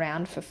they've been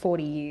around for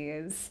 40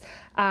 years.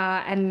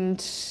 And,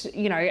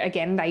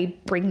 again, they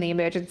bring the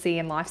emergency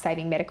and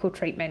life-saving medical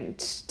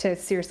treatment to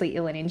seriously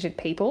ill and injured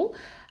people.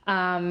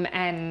 I've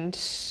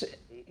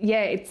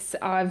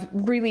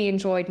really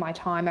enjoyed my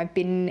time. I've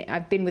been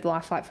with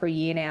LifeFlight for a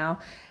year now.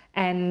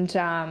 And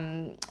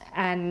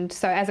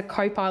so as a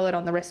co-pilot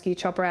on the rescue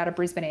chopper out of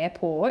Brisbane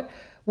Airport,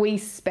 we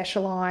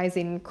specialise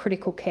in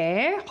critical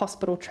care,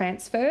 hospital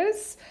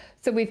transfers.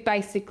 So we've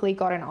basically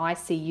got an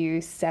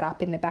ICU set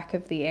up in the back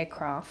of the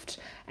aircraft,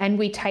 and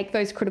we take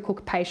those critical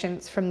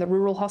patients from the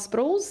rural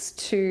hospitals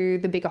to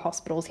the bigger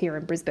hospitals here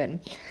in Brisbane.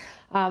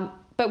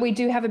 But we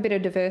do have a bit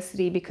of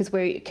diversity because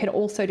we can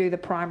also do the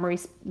primary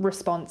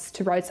response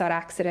to roadside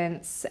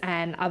accidents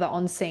and other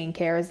on-scene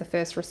care as the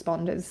first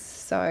responders.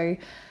 So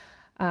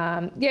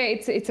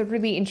it's a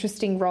really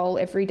interesting role.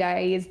 Every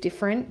day is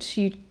different.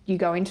 You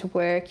go into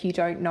work, you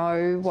don't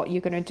know what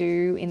you're going to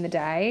do in the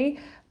day,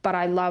 but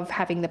I love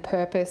having the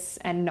purpose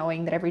and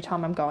knowing that every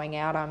time I'm going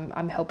out,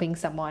 I'm helping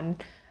someone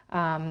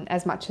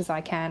as much as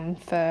I can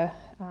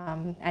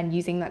and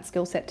using that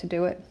skill set to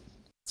do it.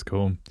 It's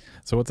cool.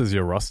 So what does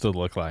your roster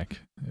look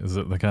like? Is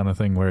it the kind of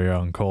thing where you're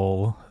on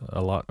call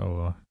a lot,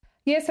 or?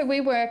 Yeah, so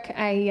we work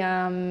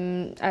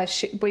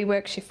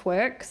shift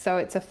work, so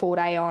it's a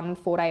 4-day on,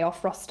 4-day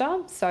off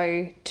roster.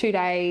 So 2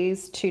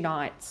 days, 2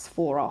 nights,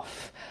 4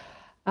 off.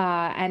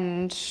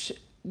 And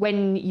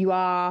when you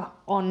are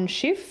on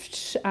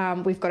shift,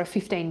 we've got a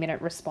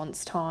 15-minute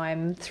response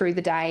time through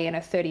the day and a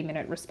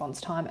 30-minute response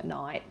time at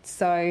night.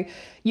 So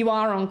you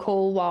are on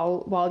call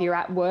while you're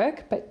at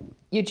work, but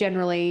we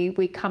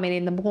come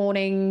in the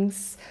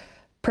mornings,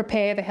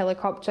 prepare the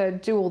helicopter,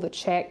 do all the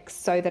checks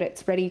so that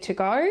it's ready to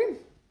go,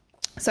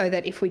 so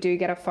that if we do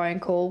get a phone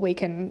call, we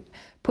can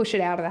push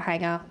it out of the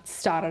hangar,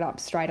 start it up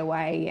straight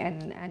away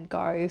and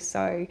go.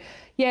 So,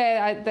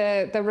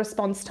 the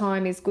response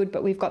time is good,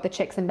 but we've got the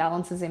checks and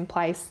balances in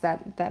place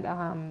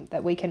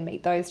that we can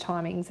meet those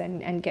timings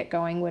and get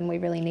going when we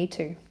really need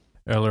to.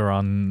 Earlier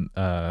on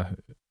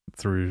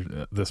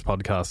through this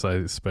podcast,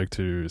 I spoke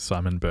to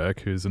Simon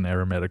Burke, who's an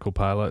aeromedical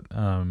pilot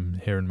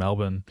here in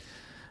Melbourne,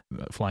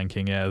 flying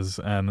King Airs,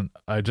 and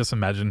I just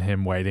imagine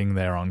him waiting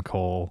there on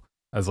call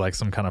as like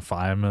some kind of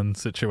fireman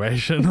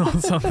situation or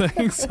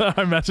something. So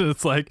I imagine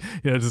it's like,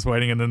 just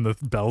waiting, and then the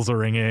bells are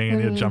ringing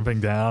and you're jumping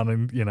down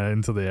and,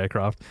 into the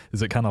aircraft.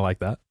 Is it kind of like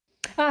that?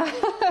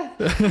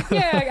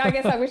 I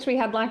guess I wish we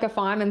had like a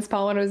fireman's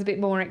pole and it was a bit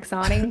more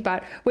exciting,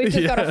 but we've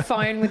just got a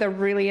phone with a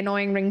really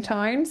annoying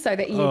ringtone so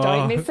that you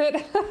don't miss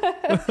it.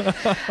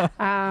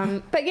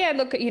 But yeah,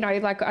 look,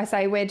 like I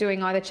say, we're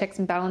doing either checks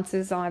and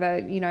balances,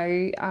 either,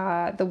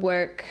 the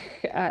work,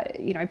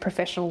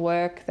 professional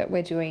work that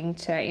we're doing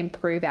to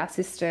improve our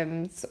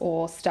systems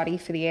or study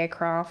for the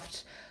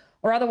aircraft,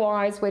 or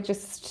otherwise we're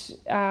just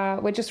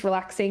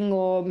relaxing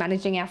or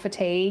managing our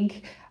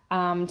fatigue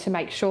to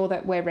make sure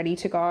that we're ready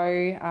to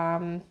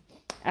go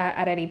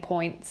at any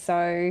point.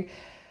 So,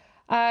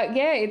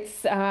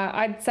 it's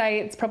I'd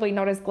say it's probably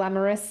not as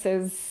glamorous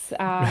as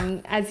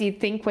you'd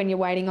think when you're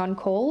waiting on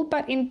call.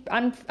 But in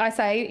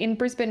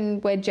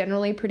Brisbane, we're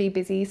generally pretty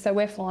busy, so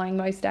we're flying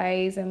most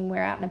days and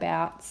we're out and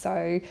about.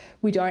 So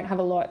we don't have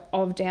a lot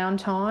of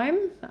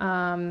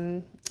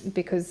downtime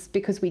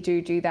because we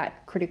do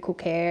that critical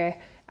care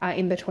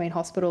in between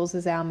hospitals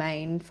as our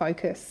main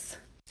focus.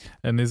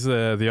 And is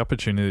there the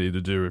opportunity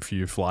to do a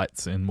few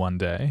flights in one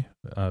day,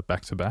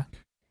 back to back?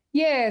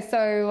 Yeah,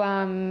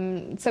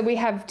 so we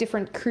have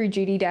different crew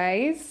duty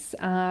days,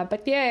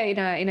 but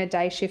in a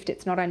day shift,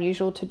 it's not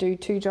unusual to do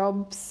 2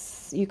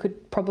 jobs you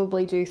could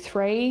probably do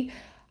 3.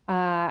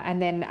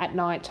 And then at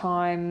night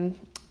time,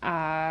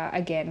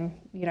 again,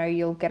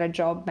 you'll get a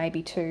job,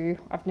 maybe 2.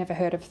 I've never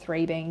heard of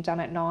 3 being done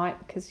at night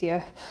because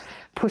you're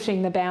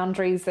pushing the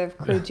boundaries of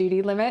crew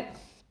duty limit.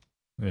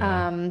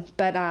 Yeah.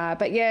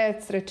 But yeah,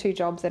 sort of 2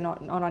 jobs are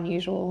not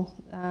unusual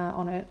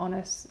on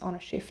a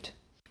shift.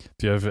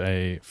 Do you have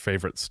a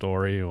favourite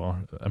story or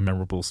a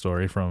memorable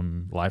story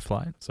from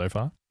LifeFlight so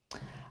far?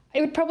 It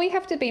would probably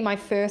have to be my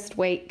first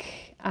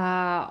week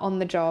on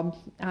the job.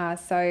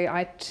 So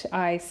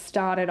I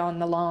started on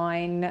the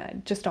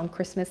line just on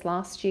Christmas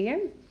last year.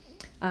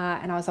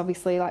 And I was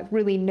obviously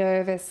really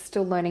nervous,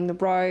 still learning the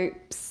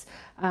ropes.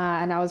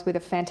 And I was with a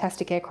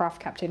fantastic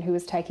aircraft captain who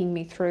was taking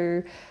me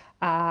through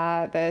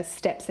the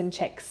steps and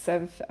checks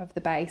of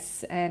the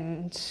base.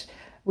 And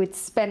we'd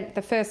spent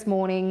the first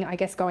morning, I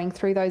guess, going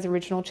through those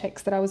original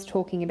checks that I was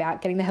talking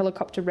about, getting the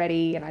helicopter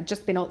ready. And I'd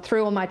just been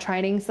through all my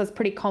training, so I was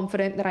pretty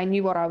confident that I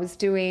knew what I was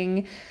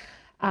doing.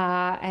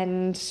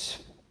 And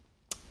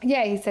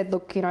yeah, he said,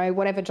 look,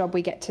 whatever job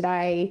we get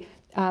today,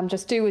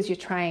 just do as you're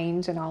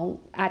trained and I'll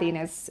add in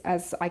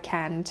as I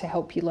can to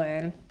help you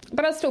learn.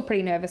 But I was still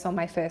pretty nervous on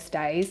my first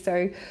day.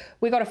 So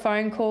we got a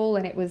phone call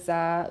and it was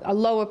a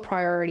lower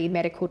priority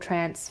medical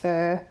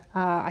transfer.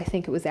 I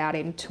think it was out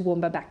in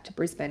Toowoomba back to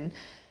Brisbane.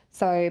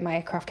 So my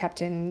aircraft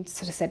captain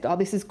sort of said,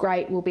 this is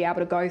great. We'll be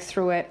able to go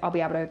through it. I'll be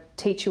able to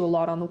teach you a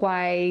lot on the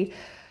way.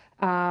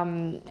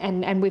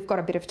 And we've got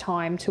a bit of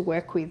time to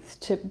work with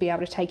to be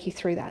able to take you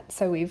through that.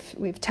 So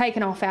we've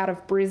taken off out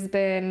of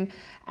Brisbane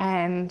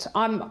and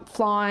I'm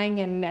flying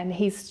and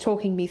he's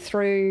talking me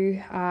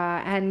through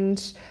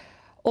and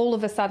all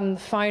of a sudden the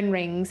phone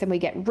rings and we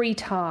get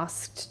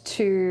retasked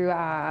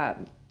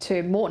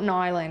to Moreton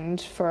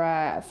Island for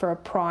a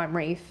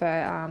primary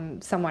for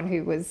someone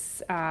who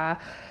was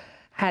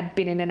had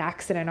been in an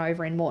accident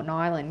over in Moreton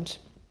Island.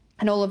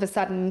 And all of a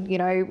sudden,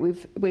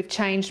 we've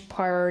changed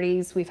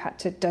priorities. We've had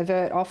to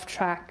divert off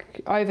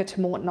track over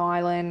to Moreton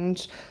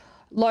Island,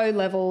 low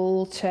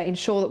level, to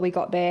ensure that we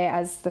got there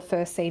as the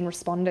first scene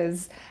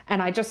responders.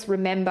 And I just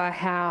remember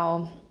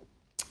how,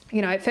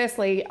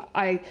 firstly,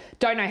 I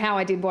don't know how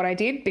I did what I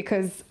did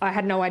because I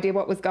had no idea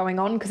what was going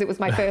on because it was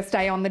my first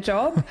day on the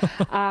job.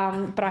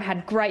 But I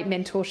had great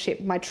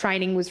mentorship. My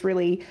training was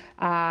really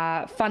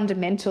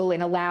fundamental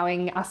in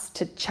allowing us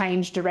to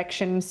change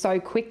direction so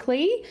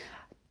quickly,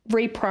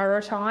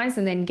 reprioritise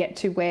and then get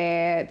to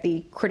where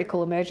the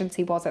critical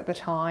emergency was at the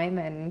time.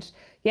 And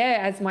yeah,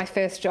 as my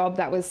first job,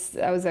 that was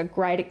a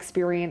great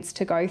experience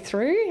to go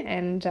through.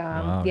 And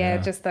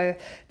just the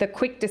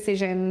quick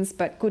decisions,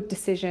 but good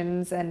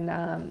decisions, and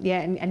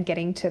and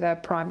getting to the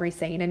primary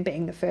scene and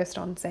being the first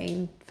on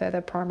scene for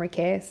the primary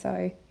care.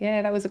 So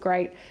yeah, that was a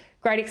great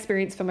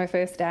experience for my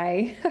first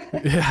day.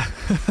 Yeah,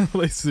 at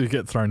least you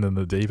get thrown in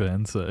the deep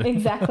end. So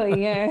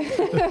exactly,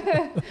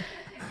 yeah.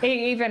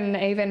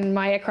 Even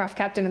my aircraft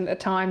captain at the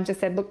time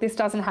just said, look, this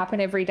doesn't happen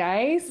every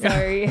day. So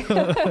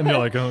and you're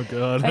like, oh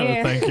God,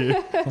 yeah. Thank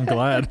you. I'm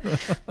glad.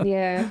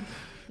 Yeah.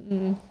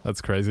 That's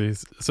crazy.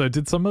 So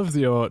did some of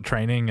your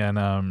training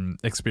and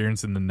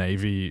experience in the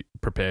Navy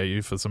prepare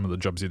you for some of the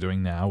jobs you're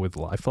doing now with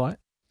LifeFlight?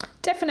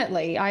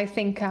 Definitely. I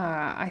think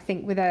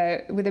with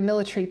a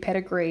military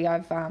pedigree,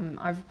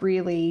 I've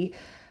really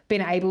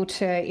been able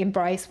to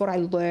embrace what I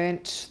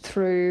learnt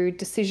through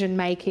decision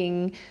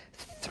making,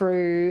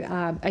 through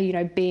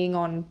being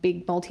on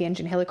big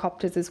multi-engine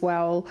helicopters as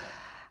well,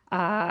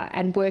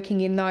 and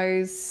working in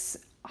those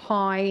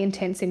high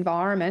intense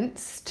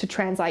environments to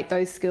translate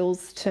those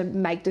skills to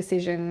make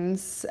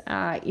decisions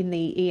in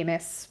the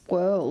EMS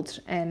world.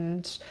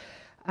 And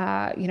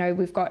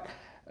we've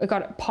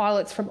got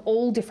pilots from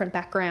all different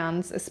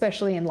backgrounds,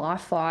 especially in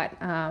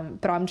LifeFlight.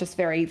 But I'm just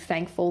very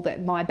thankful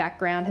that my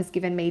background has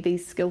given me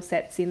these skill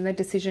sets in the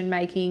decision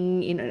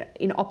making,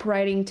 in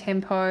operating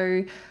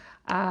tempo,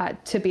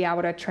 to be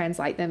able to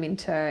translate them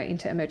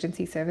into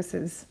emergency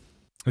services.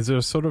 Is there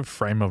a sort of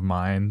frame of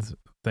mind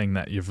thing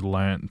that you've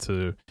learned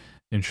to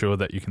ensure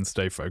that you can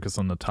stay focused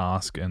on the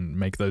task and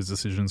make those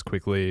decisions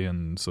quickly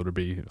and sort of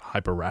be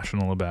hyper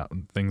rational about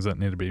things that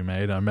need to be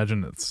made? I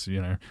imagine it's,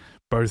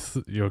 both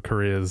your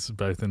careers,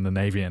 both in the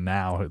Navy and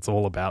now, it's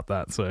all about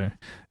that. So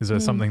is there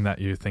something that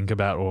you think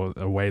about or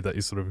a way that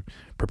you sort of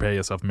prepare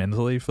yourself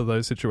mentally for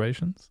those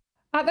situations?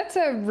 That's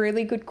a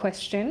really good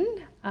question,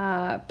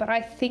 but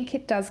I think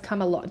it does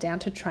come a lot down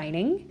to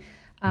training.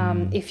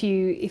 If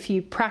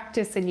you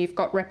practice and you've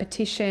got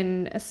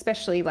repetition,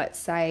 especially let's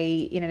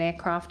say in an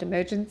aircraft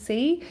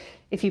emergency,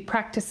 if you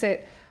practice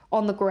it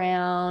on the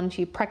ground,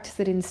 you practice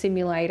it in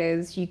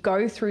simulators, you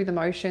go through the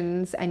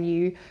motions and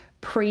you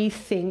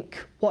pre-think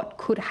what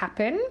could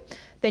happen,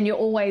 then you're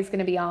always going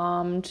to be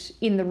armed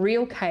in the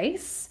real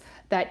case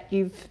that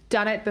you've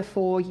done it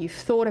before, you've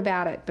thought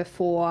about it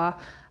before,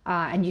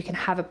 and you can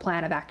have a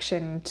plan of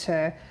action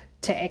to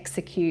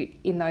execute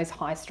in those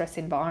high stress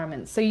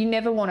environments. So you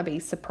never want to be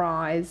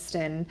surprised.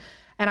 And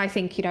I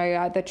think,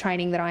 the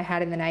training that I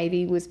had in the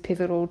Navy was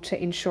pivotal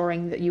to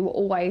ensuring that you were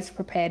always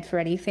prepared for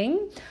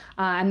anything.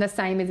 And the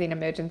same as in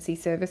emergency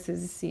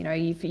services,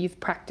 you've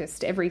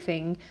practiced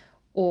everything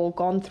or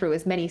gone through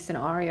as many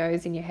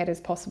scenarios in your head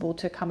as possible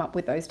to come up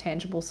with those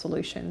tangible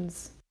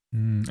solutions.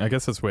 I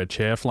guess that's where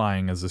chair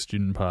flying as a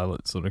student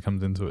pilot sort of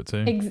comes into it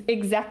too.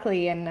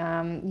 Exactly, and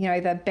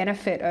the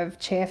benefit of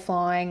chair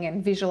flying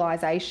and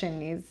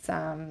visualization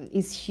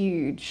is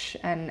huge,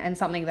 and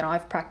something that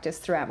I've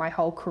practiced throughout my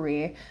whole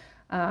career.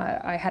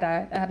 I had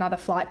another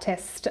flight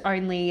test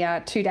only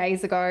 2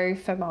 days ago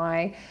for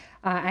my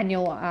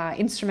annual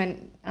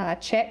instrument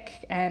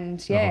check,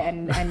 and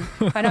and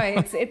I know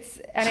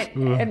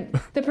and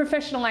the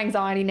professional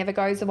anxiety never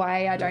goes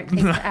away. I don't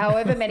think,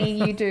 however many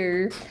you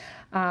do.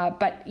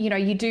 But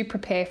you do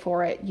prepare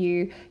for it.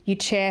 You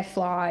chair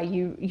fly.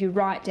 You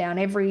write down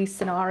every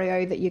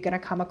scenario that you're going to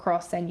come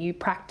across, and you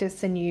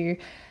practice, and you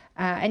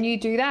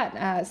do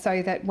that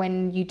so that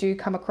when you do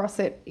come across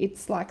it,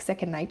 it's like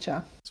second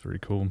nature. It's very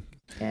cool.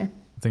 Yeah.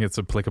 I think it's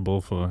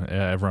applicable for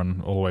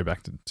everyone all the way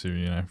back to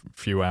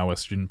few-hour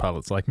student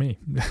pilots like me.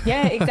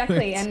 Yeah,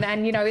 exactly. and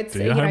it's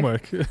do your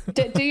homework.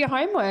 Do your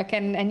homework,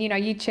 and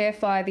you chair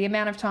fly. The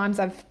amount of times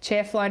I've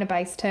chair flown a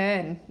base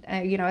turn,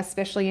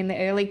 especially in the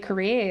early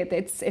career,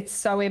 it's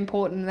so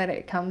important that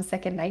it comes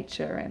second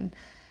nature. And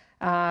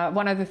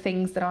one of the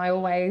things that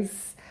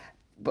always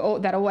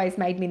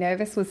made me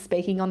nervous was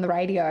speaking on the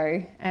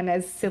radio. And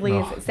as silly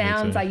as it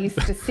sounds, I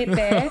used to sit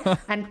there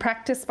and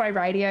practice my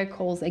radio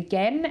calls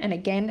again and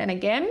again and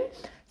again,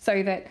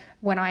 so that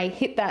when I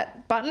hit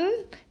that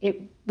button,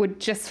 it would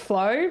just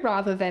flow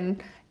rather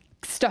than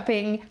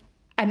stopping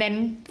and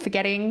then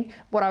forgetting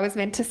what I was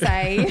meant to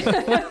say.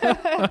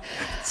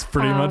 It's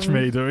pretty much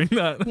me doing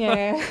that.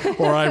 Yeah.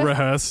 Or I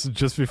rehearse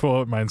just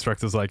before my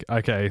instructor's like,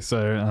 okay,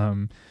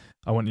 so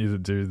I want you to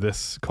do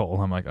this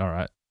call. I'm like, all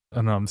right.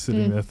 And I'm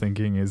sitting there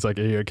thinking, he's like,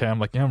 are you okay? I'm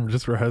like, yeah, I'm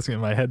just rehearsing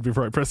in my head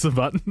before I press the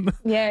button.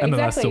 Yeah, and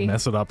then exactly. I still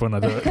mess it up when I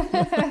do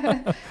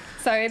it.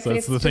 So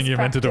it's the thing you're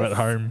meant to do at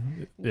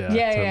home. Yeah,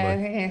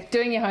 totally. Yeah.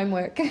 Doing your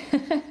homework.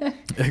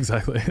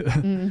 Exactly.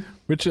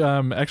 Which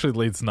actually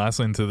leads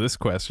nicely into this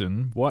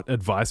question. What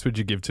advice would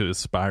you give to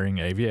aspiring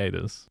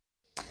aviators?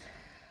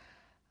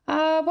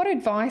 What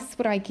advice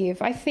would I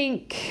give? I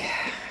think,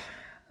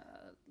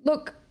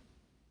 look,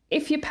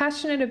 if you're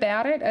passionate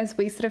about it, as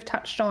we sort of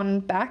touched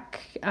on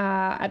back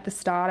at the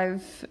start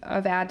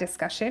of our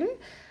discussion,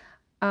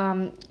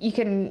 you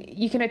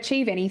can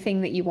achieve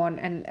anything that you want,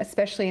 and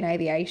especially in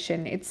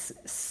aviation, it's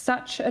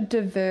such a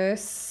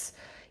diverse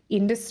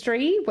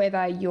industry.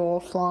 Whether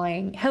you're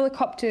flying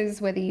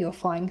helicopters, whether you're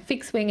flying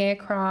fixed-wing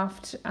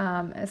aircraft,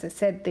 as I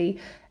said, the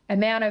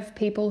amount of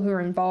people who are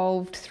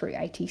involved through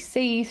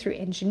ATC, through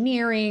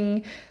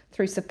engineering,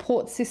 through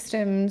support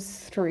systems,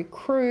 through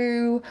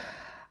crew.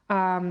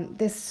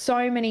 There's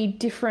so many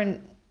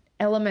different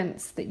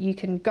elements that you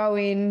can go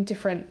in,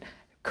 different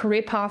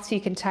career paths you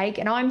can take,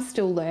 and I'm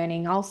still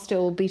learning. I'll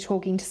still be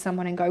talking to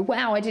someone and go,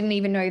 wow, I didn't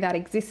even know that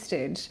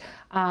existed.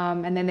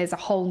 And then there's a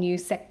whole new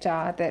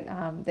sector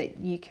that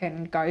you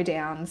can go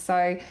down.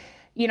 So,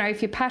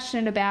 if you're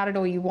passionate about it,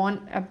 or you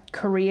want a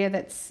career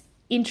that's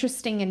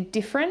interesting and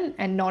different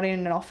and not in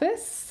an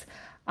office,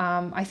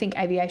 I think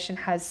aviation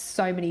has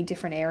so many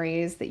different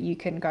areas that you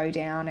can go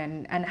down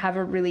and have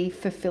a really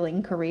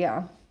fulfilling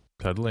career.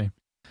 Totally.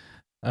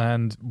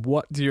 And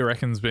what do you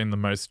reckon's been the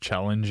most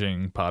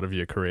challenging part of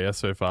your career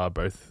so far,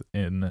 both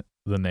in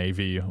the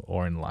Navy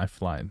or in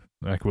LifeFlight?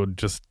 Like, we're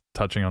just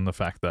touching on the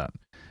fact that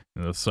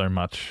there's so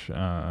much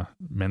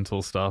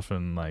mental stuff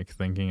and like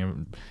thinking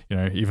of,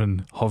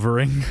 even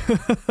hovering.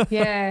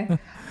 Yeah.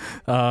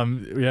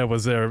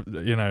 Was there,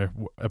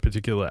 a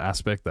particular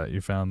aspect that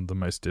you found the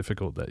most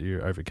difficult that you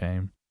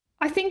overcame?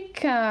 I think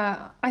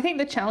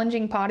the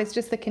challenging part is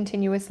just the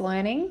continuous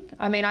learning.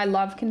 I mean, I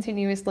love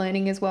continuous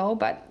learning as well,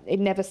 but it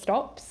never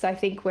stops. I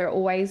think we're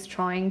always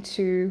trying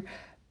to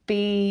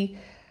be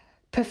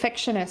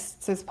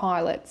perfectionists as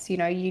pilots. You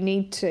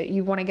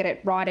want to get it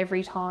right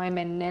every time,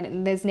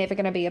 and there's never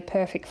going to be a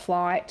perfect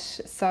flight.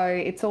 So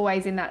it's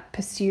always in that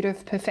pursuit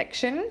of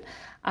perfection.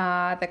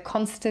 The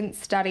constant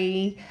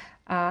study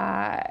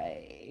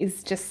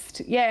is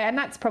just, and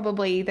that's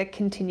probably the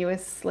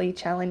continuously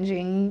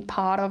challenging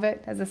part of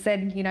it. As I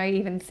said,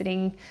 even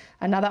sitting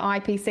another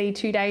IPC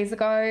 2 days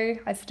ago,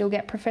 I still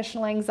get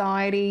professional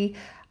anxiety,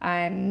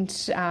 and,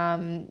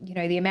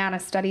 the amount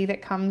of study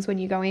that comes when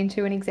you go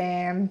into an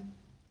exam.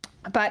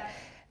 But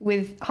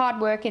with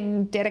hard work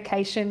and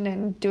dedication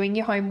and doing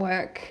your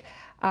homework,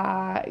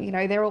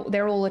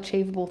 they're all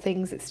achievable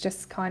things. It's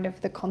just kind of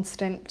the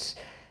constant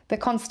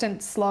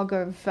slog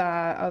of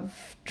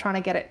trying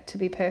to get it to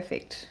be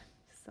perfect.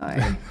 So,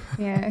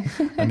 yeah.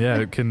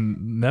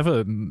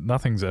 And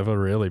nothing's ever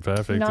really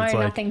perfect. No, it's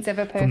like, nothing's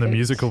ever perfect. From the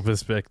musical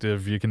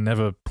perspective, you can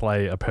never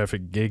play a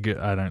perfect gig,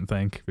 I don't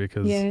think,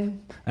 because,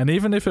 and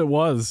even if it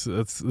was,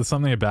 there's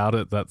something about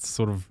it that's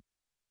sort of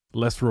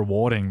less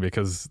rewarding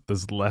because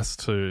there's less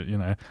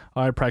to,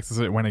 I practice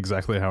it, went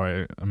exactly how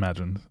I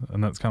imagined.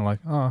 And that's kind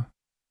of like,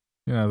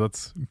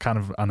 that's kind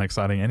of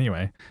unexciting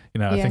anyway.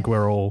 I think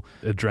we're all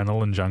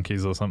adrenaline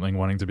junkies or something,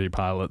 wanting to be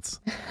pilots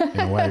in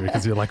a way,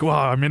 because you're like,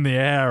 wow, I'm in the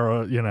air,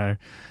 or,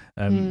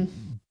 and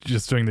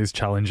just doing these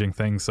challenging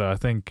things. So I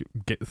think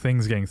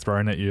things getting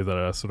thrown at you that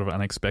are sort of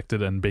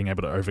unexpected and being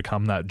able to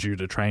overcome that due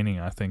to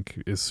training, I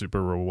think is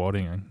super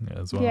rewarding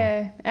as well.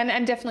 Yeah,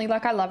 and definitely,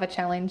 like, I love a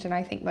challenge, and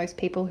I think most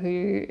people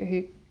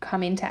who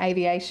come into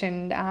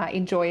aviation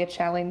enjoy a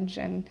challenge,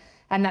 and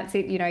that's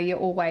it. You're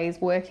always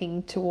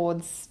working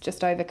towards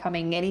just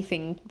overcoming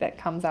anything that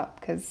comes up,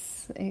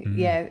 because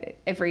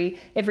every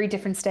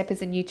different step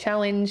is a new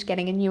challenge.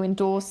 Getting a new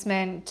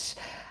endorsement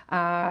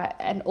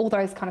and all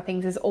those kind of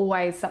things is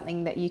always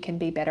something that you can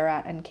be better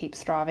at and keep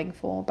striving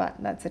for, but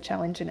that's a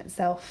challenge in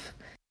itself.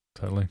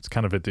 Totally. It's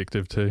kind of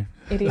addictive too.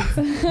 It is.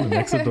 The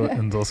next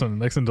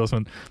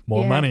endorsement,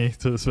 more money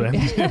to spend.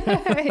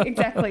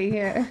 Exactly,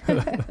 yeah.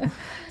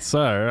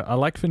 So I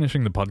like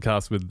finishing the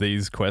podcast with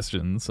these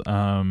questions.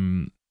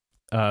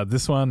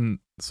 This one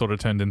sort of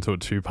turned into a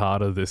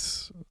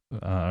two-parter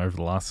over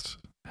the last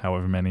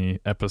however many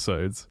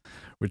episodes,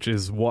 which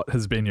is, what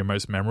has been your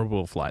most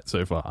memorable flight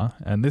so far?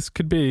 And this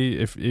could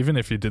be even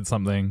if you did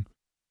something,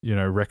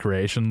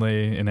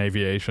 recreationally in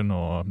aviation,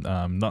 or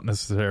not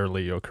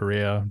necessarily your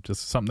career,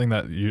 just something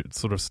that you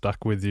sort of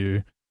stuck with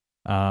you,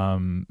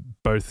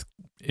 both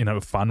in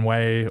a fun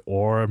way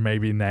or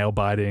maybe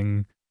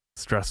nail-biting,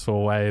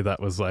 stressful way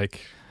that was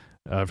like,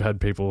 I've had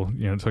people,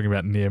 talking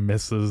about near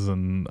misses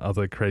and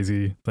other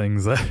crazy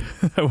things that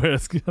were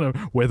kind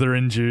of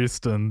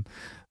weather-induced and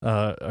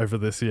over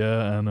this year.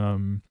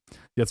 And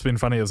it's been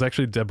funny. It was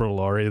actually Deborah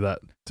Laurie that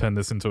turned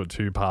this into a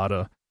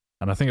two-parter.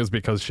 And I think it was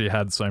because she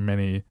had so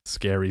many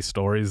scary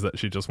stories that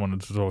she just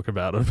wanted to talk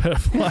about of her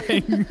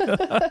flying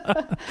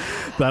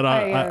that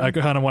I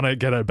kind of want to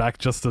get her back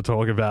just to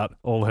talk about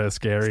all her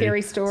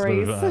scary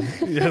stories. Sort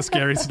of,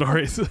 scary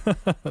stories.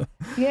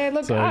 Yeah,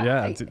 look.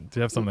 So, do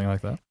you have something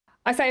like that?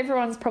 I say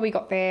everyone's probably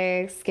got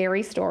their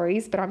scary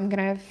stories, but I'm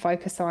going to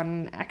focus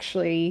on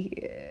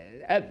actually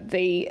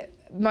the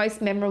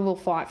most memorable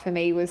flight for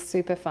me was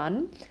super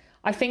fun.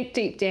 I think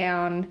deep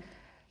down,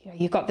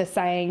 you've got the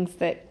sayings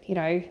that,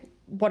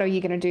 what are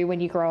you going to do when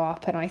you grow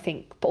up? And I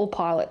think all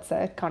pilots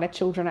are kind of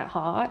children at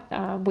heart.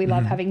 We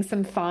love having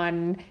some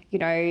fun,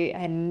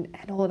 and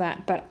all of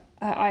that. But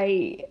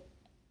I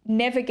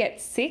never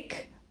get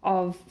sick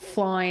of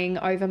flying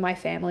over my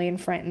family and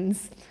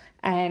friends.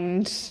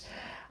 And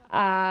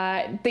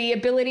the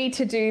ability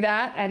to do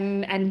that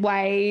and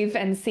wave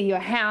and see your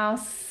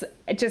house,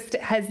 it just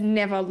has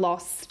never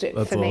lost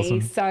it for me.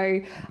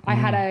 So I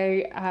had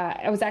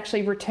I was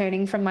actually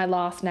returning from my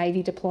last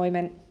Navy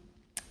deployment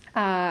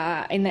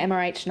in the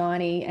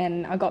MRH-90,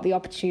 and I got the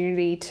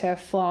opportunity to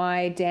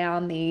fly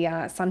down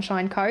the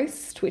Sunshine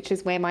Coast, which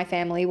is where my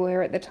family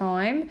were at the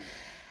time.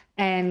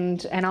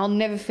 And I'll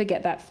never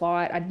forget that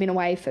flight. I'd been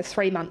away for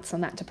 3 months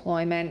on that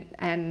deployment,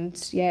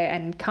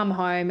 and come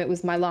home. It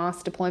was my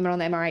last deployment on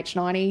the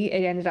MRH-90,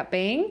 it ended up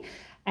being.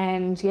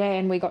 And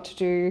we got to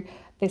do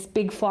this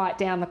big flight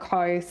down the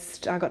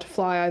coast. I got to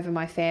fly over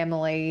my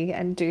family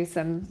and do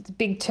some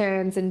big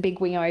turns and big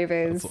wing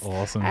overs. That's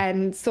awesome.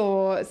 And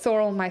saw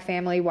all my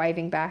family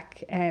waving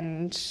back.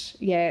 And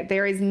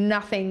there is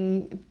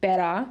nothing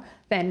better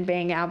than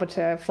being able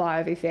to fly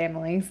over your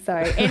family. So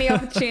any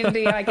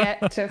opportunity I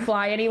get to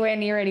fly anywhere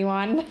near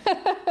anyone,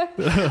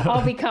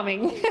 I'll be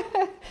coming.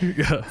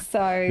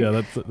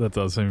 So that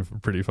does seem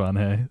pretty fun,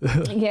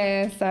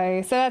 hey?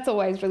 So that's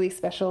always really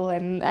special,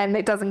 and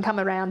it doesn't come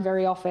around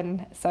very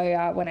often.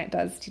 So when it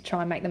does, you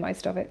try and make the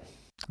most of it.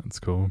 That's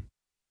cool.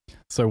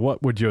 So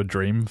what would your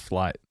dream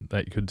flight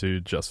that you could do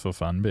just for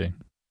fun be?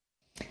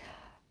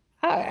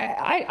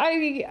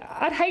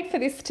 I'd hate for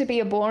this to be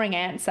a boring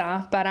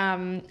answer, but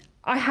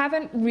I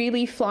haven't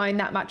really flown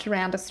that much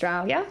around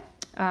Australia.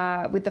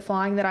 With the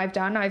flying that I've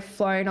done, I've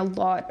flown a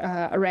lot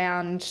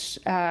around,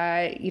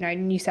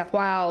 New South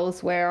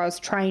Wales, where I was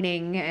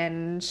training,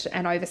 and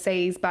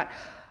overseas. But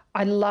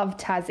I love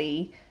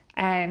Tassie,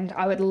 and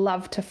I would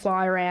love to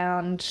fly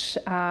around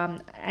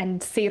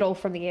and see it all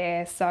from the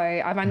air. So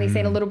I've only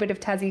seen a little bit of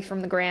Tassie from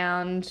the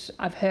ground.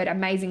 I've heard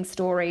amazing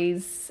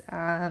stories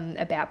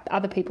about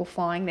other people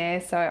flying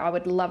there. So I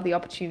would love the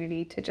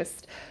opportunity to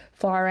just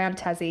fly around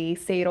Tassie,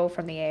 see it all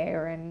from the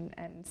air, and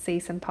see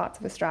some parts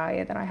of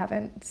Australia that I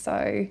haven't.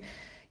 So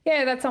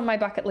that's on my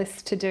bucket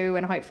list to do,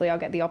 and hopefully I'll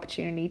get the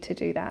opportunity to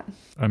do that.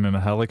 And in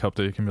a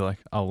helicopter, you can be like,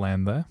 I'll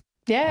land there.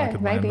 Yeah,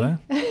 maybe. I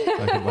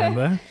could land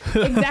there.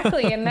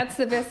 Exactly, and that's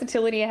the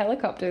versatility of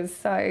helicopters.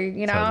 So,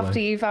 Totally. after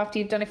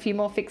you've done a few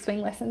more fixed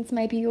wing lessons,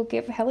 maybe you'll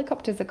give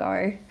helicopters a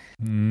go.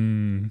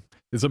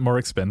 Is it more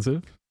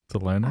expensive to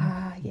learn it?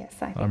 Yes,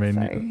 I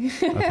think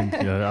so. I think,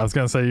 I was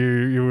going to say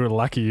you were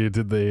lucky you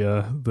did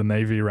the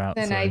Navy route.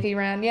 Navy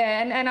route,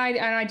 and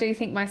I do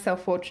think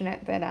myself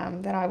fortunate that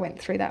I went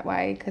through that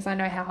way, because I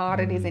know how hard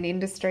it is in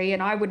industry,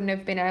 and I wouldn't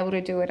have been able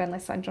to do it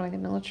unless I joined the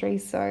military.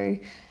 So,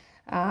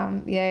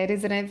 it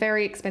is a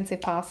very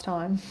expensive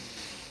pastime.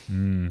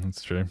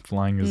 That's true.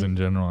 Flying is in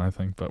general, I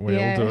think, but we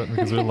all do it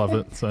because we love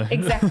it. So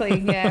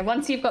exactly,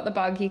 Once you've got the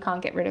bug, you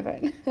can't get rid of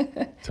it.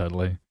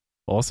 Totally.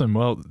 Awesome.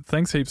 Well,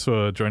 thanks heaps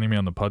for joining me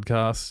on the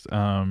podcast.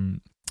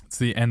 It's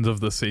the end of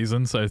the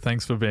season, so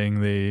thanks for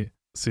being the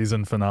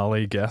season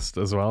finale guest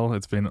as well.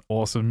 It's been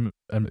awesome,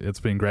 and it's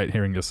been great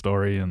hearing your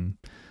story, and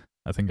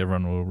I think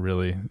everyone will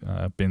really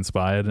be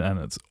inspired, and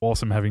it's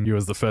awesome having you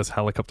as the first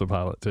helicopter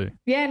pilot too.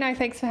 Yeah, no,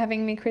 thanks for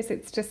having me, Chris.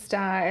 It's just,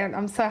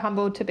 I'm so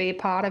humbled to be a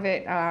part of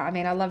it. I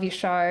mean, I love your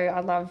show. I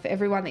love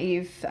everyone that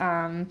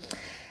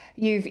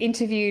you've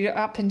interviewed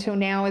up until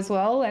now as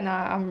well, and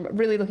I'm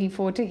really looking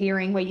forward to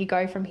hearing where you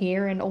go from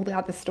here and all the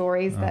other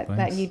stories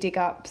that you dig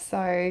up. So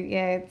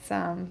yeah, it's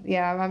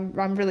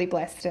I'm really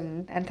blessed,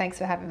 and thanks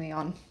for having me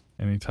on.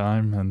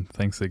 Anytime, and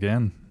thanks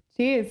again.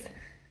 Cheers.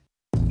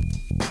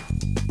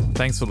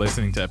 Thanks for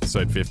listening to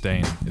episode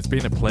 15. It's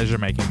been a pleasure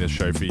making this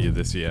show for you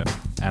this year,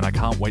 and I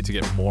can't wait to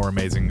get more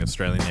amazing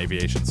Australian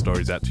aviation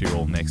stories out to you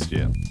all next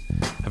year.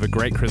 Have a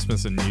great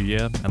Christmas and New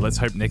Year, and let's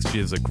hope next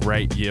year is a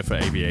great year for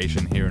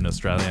aviation here in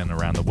Australia and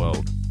around the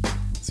world.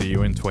 See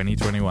you in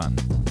 2021.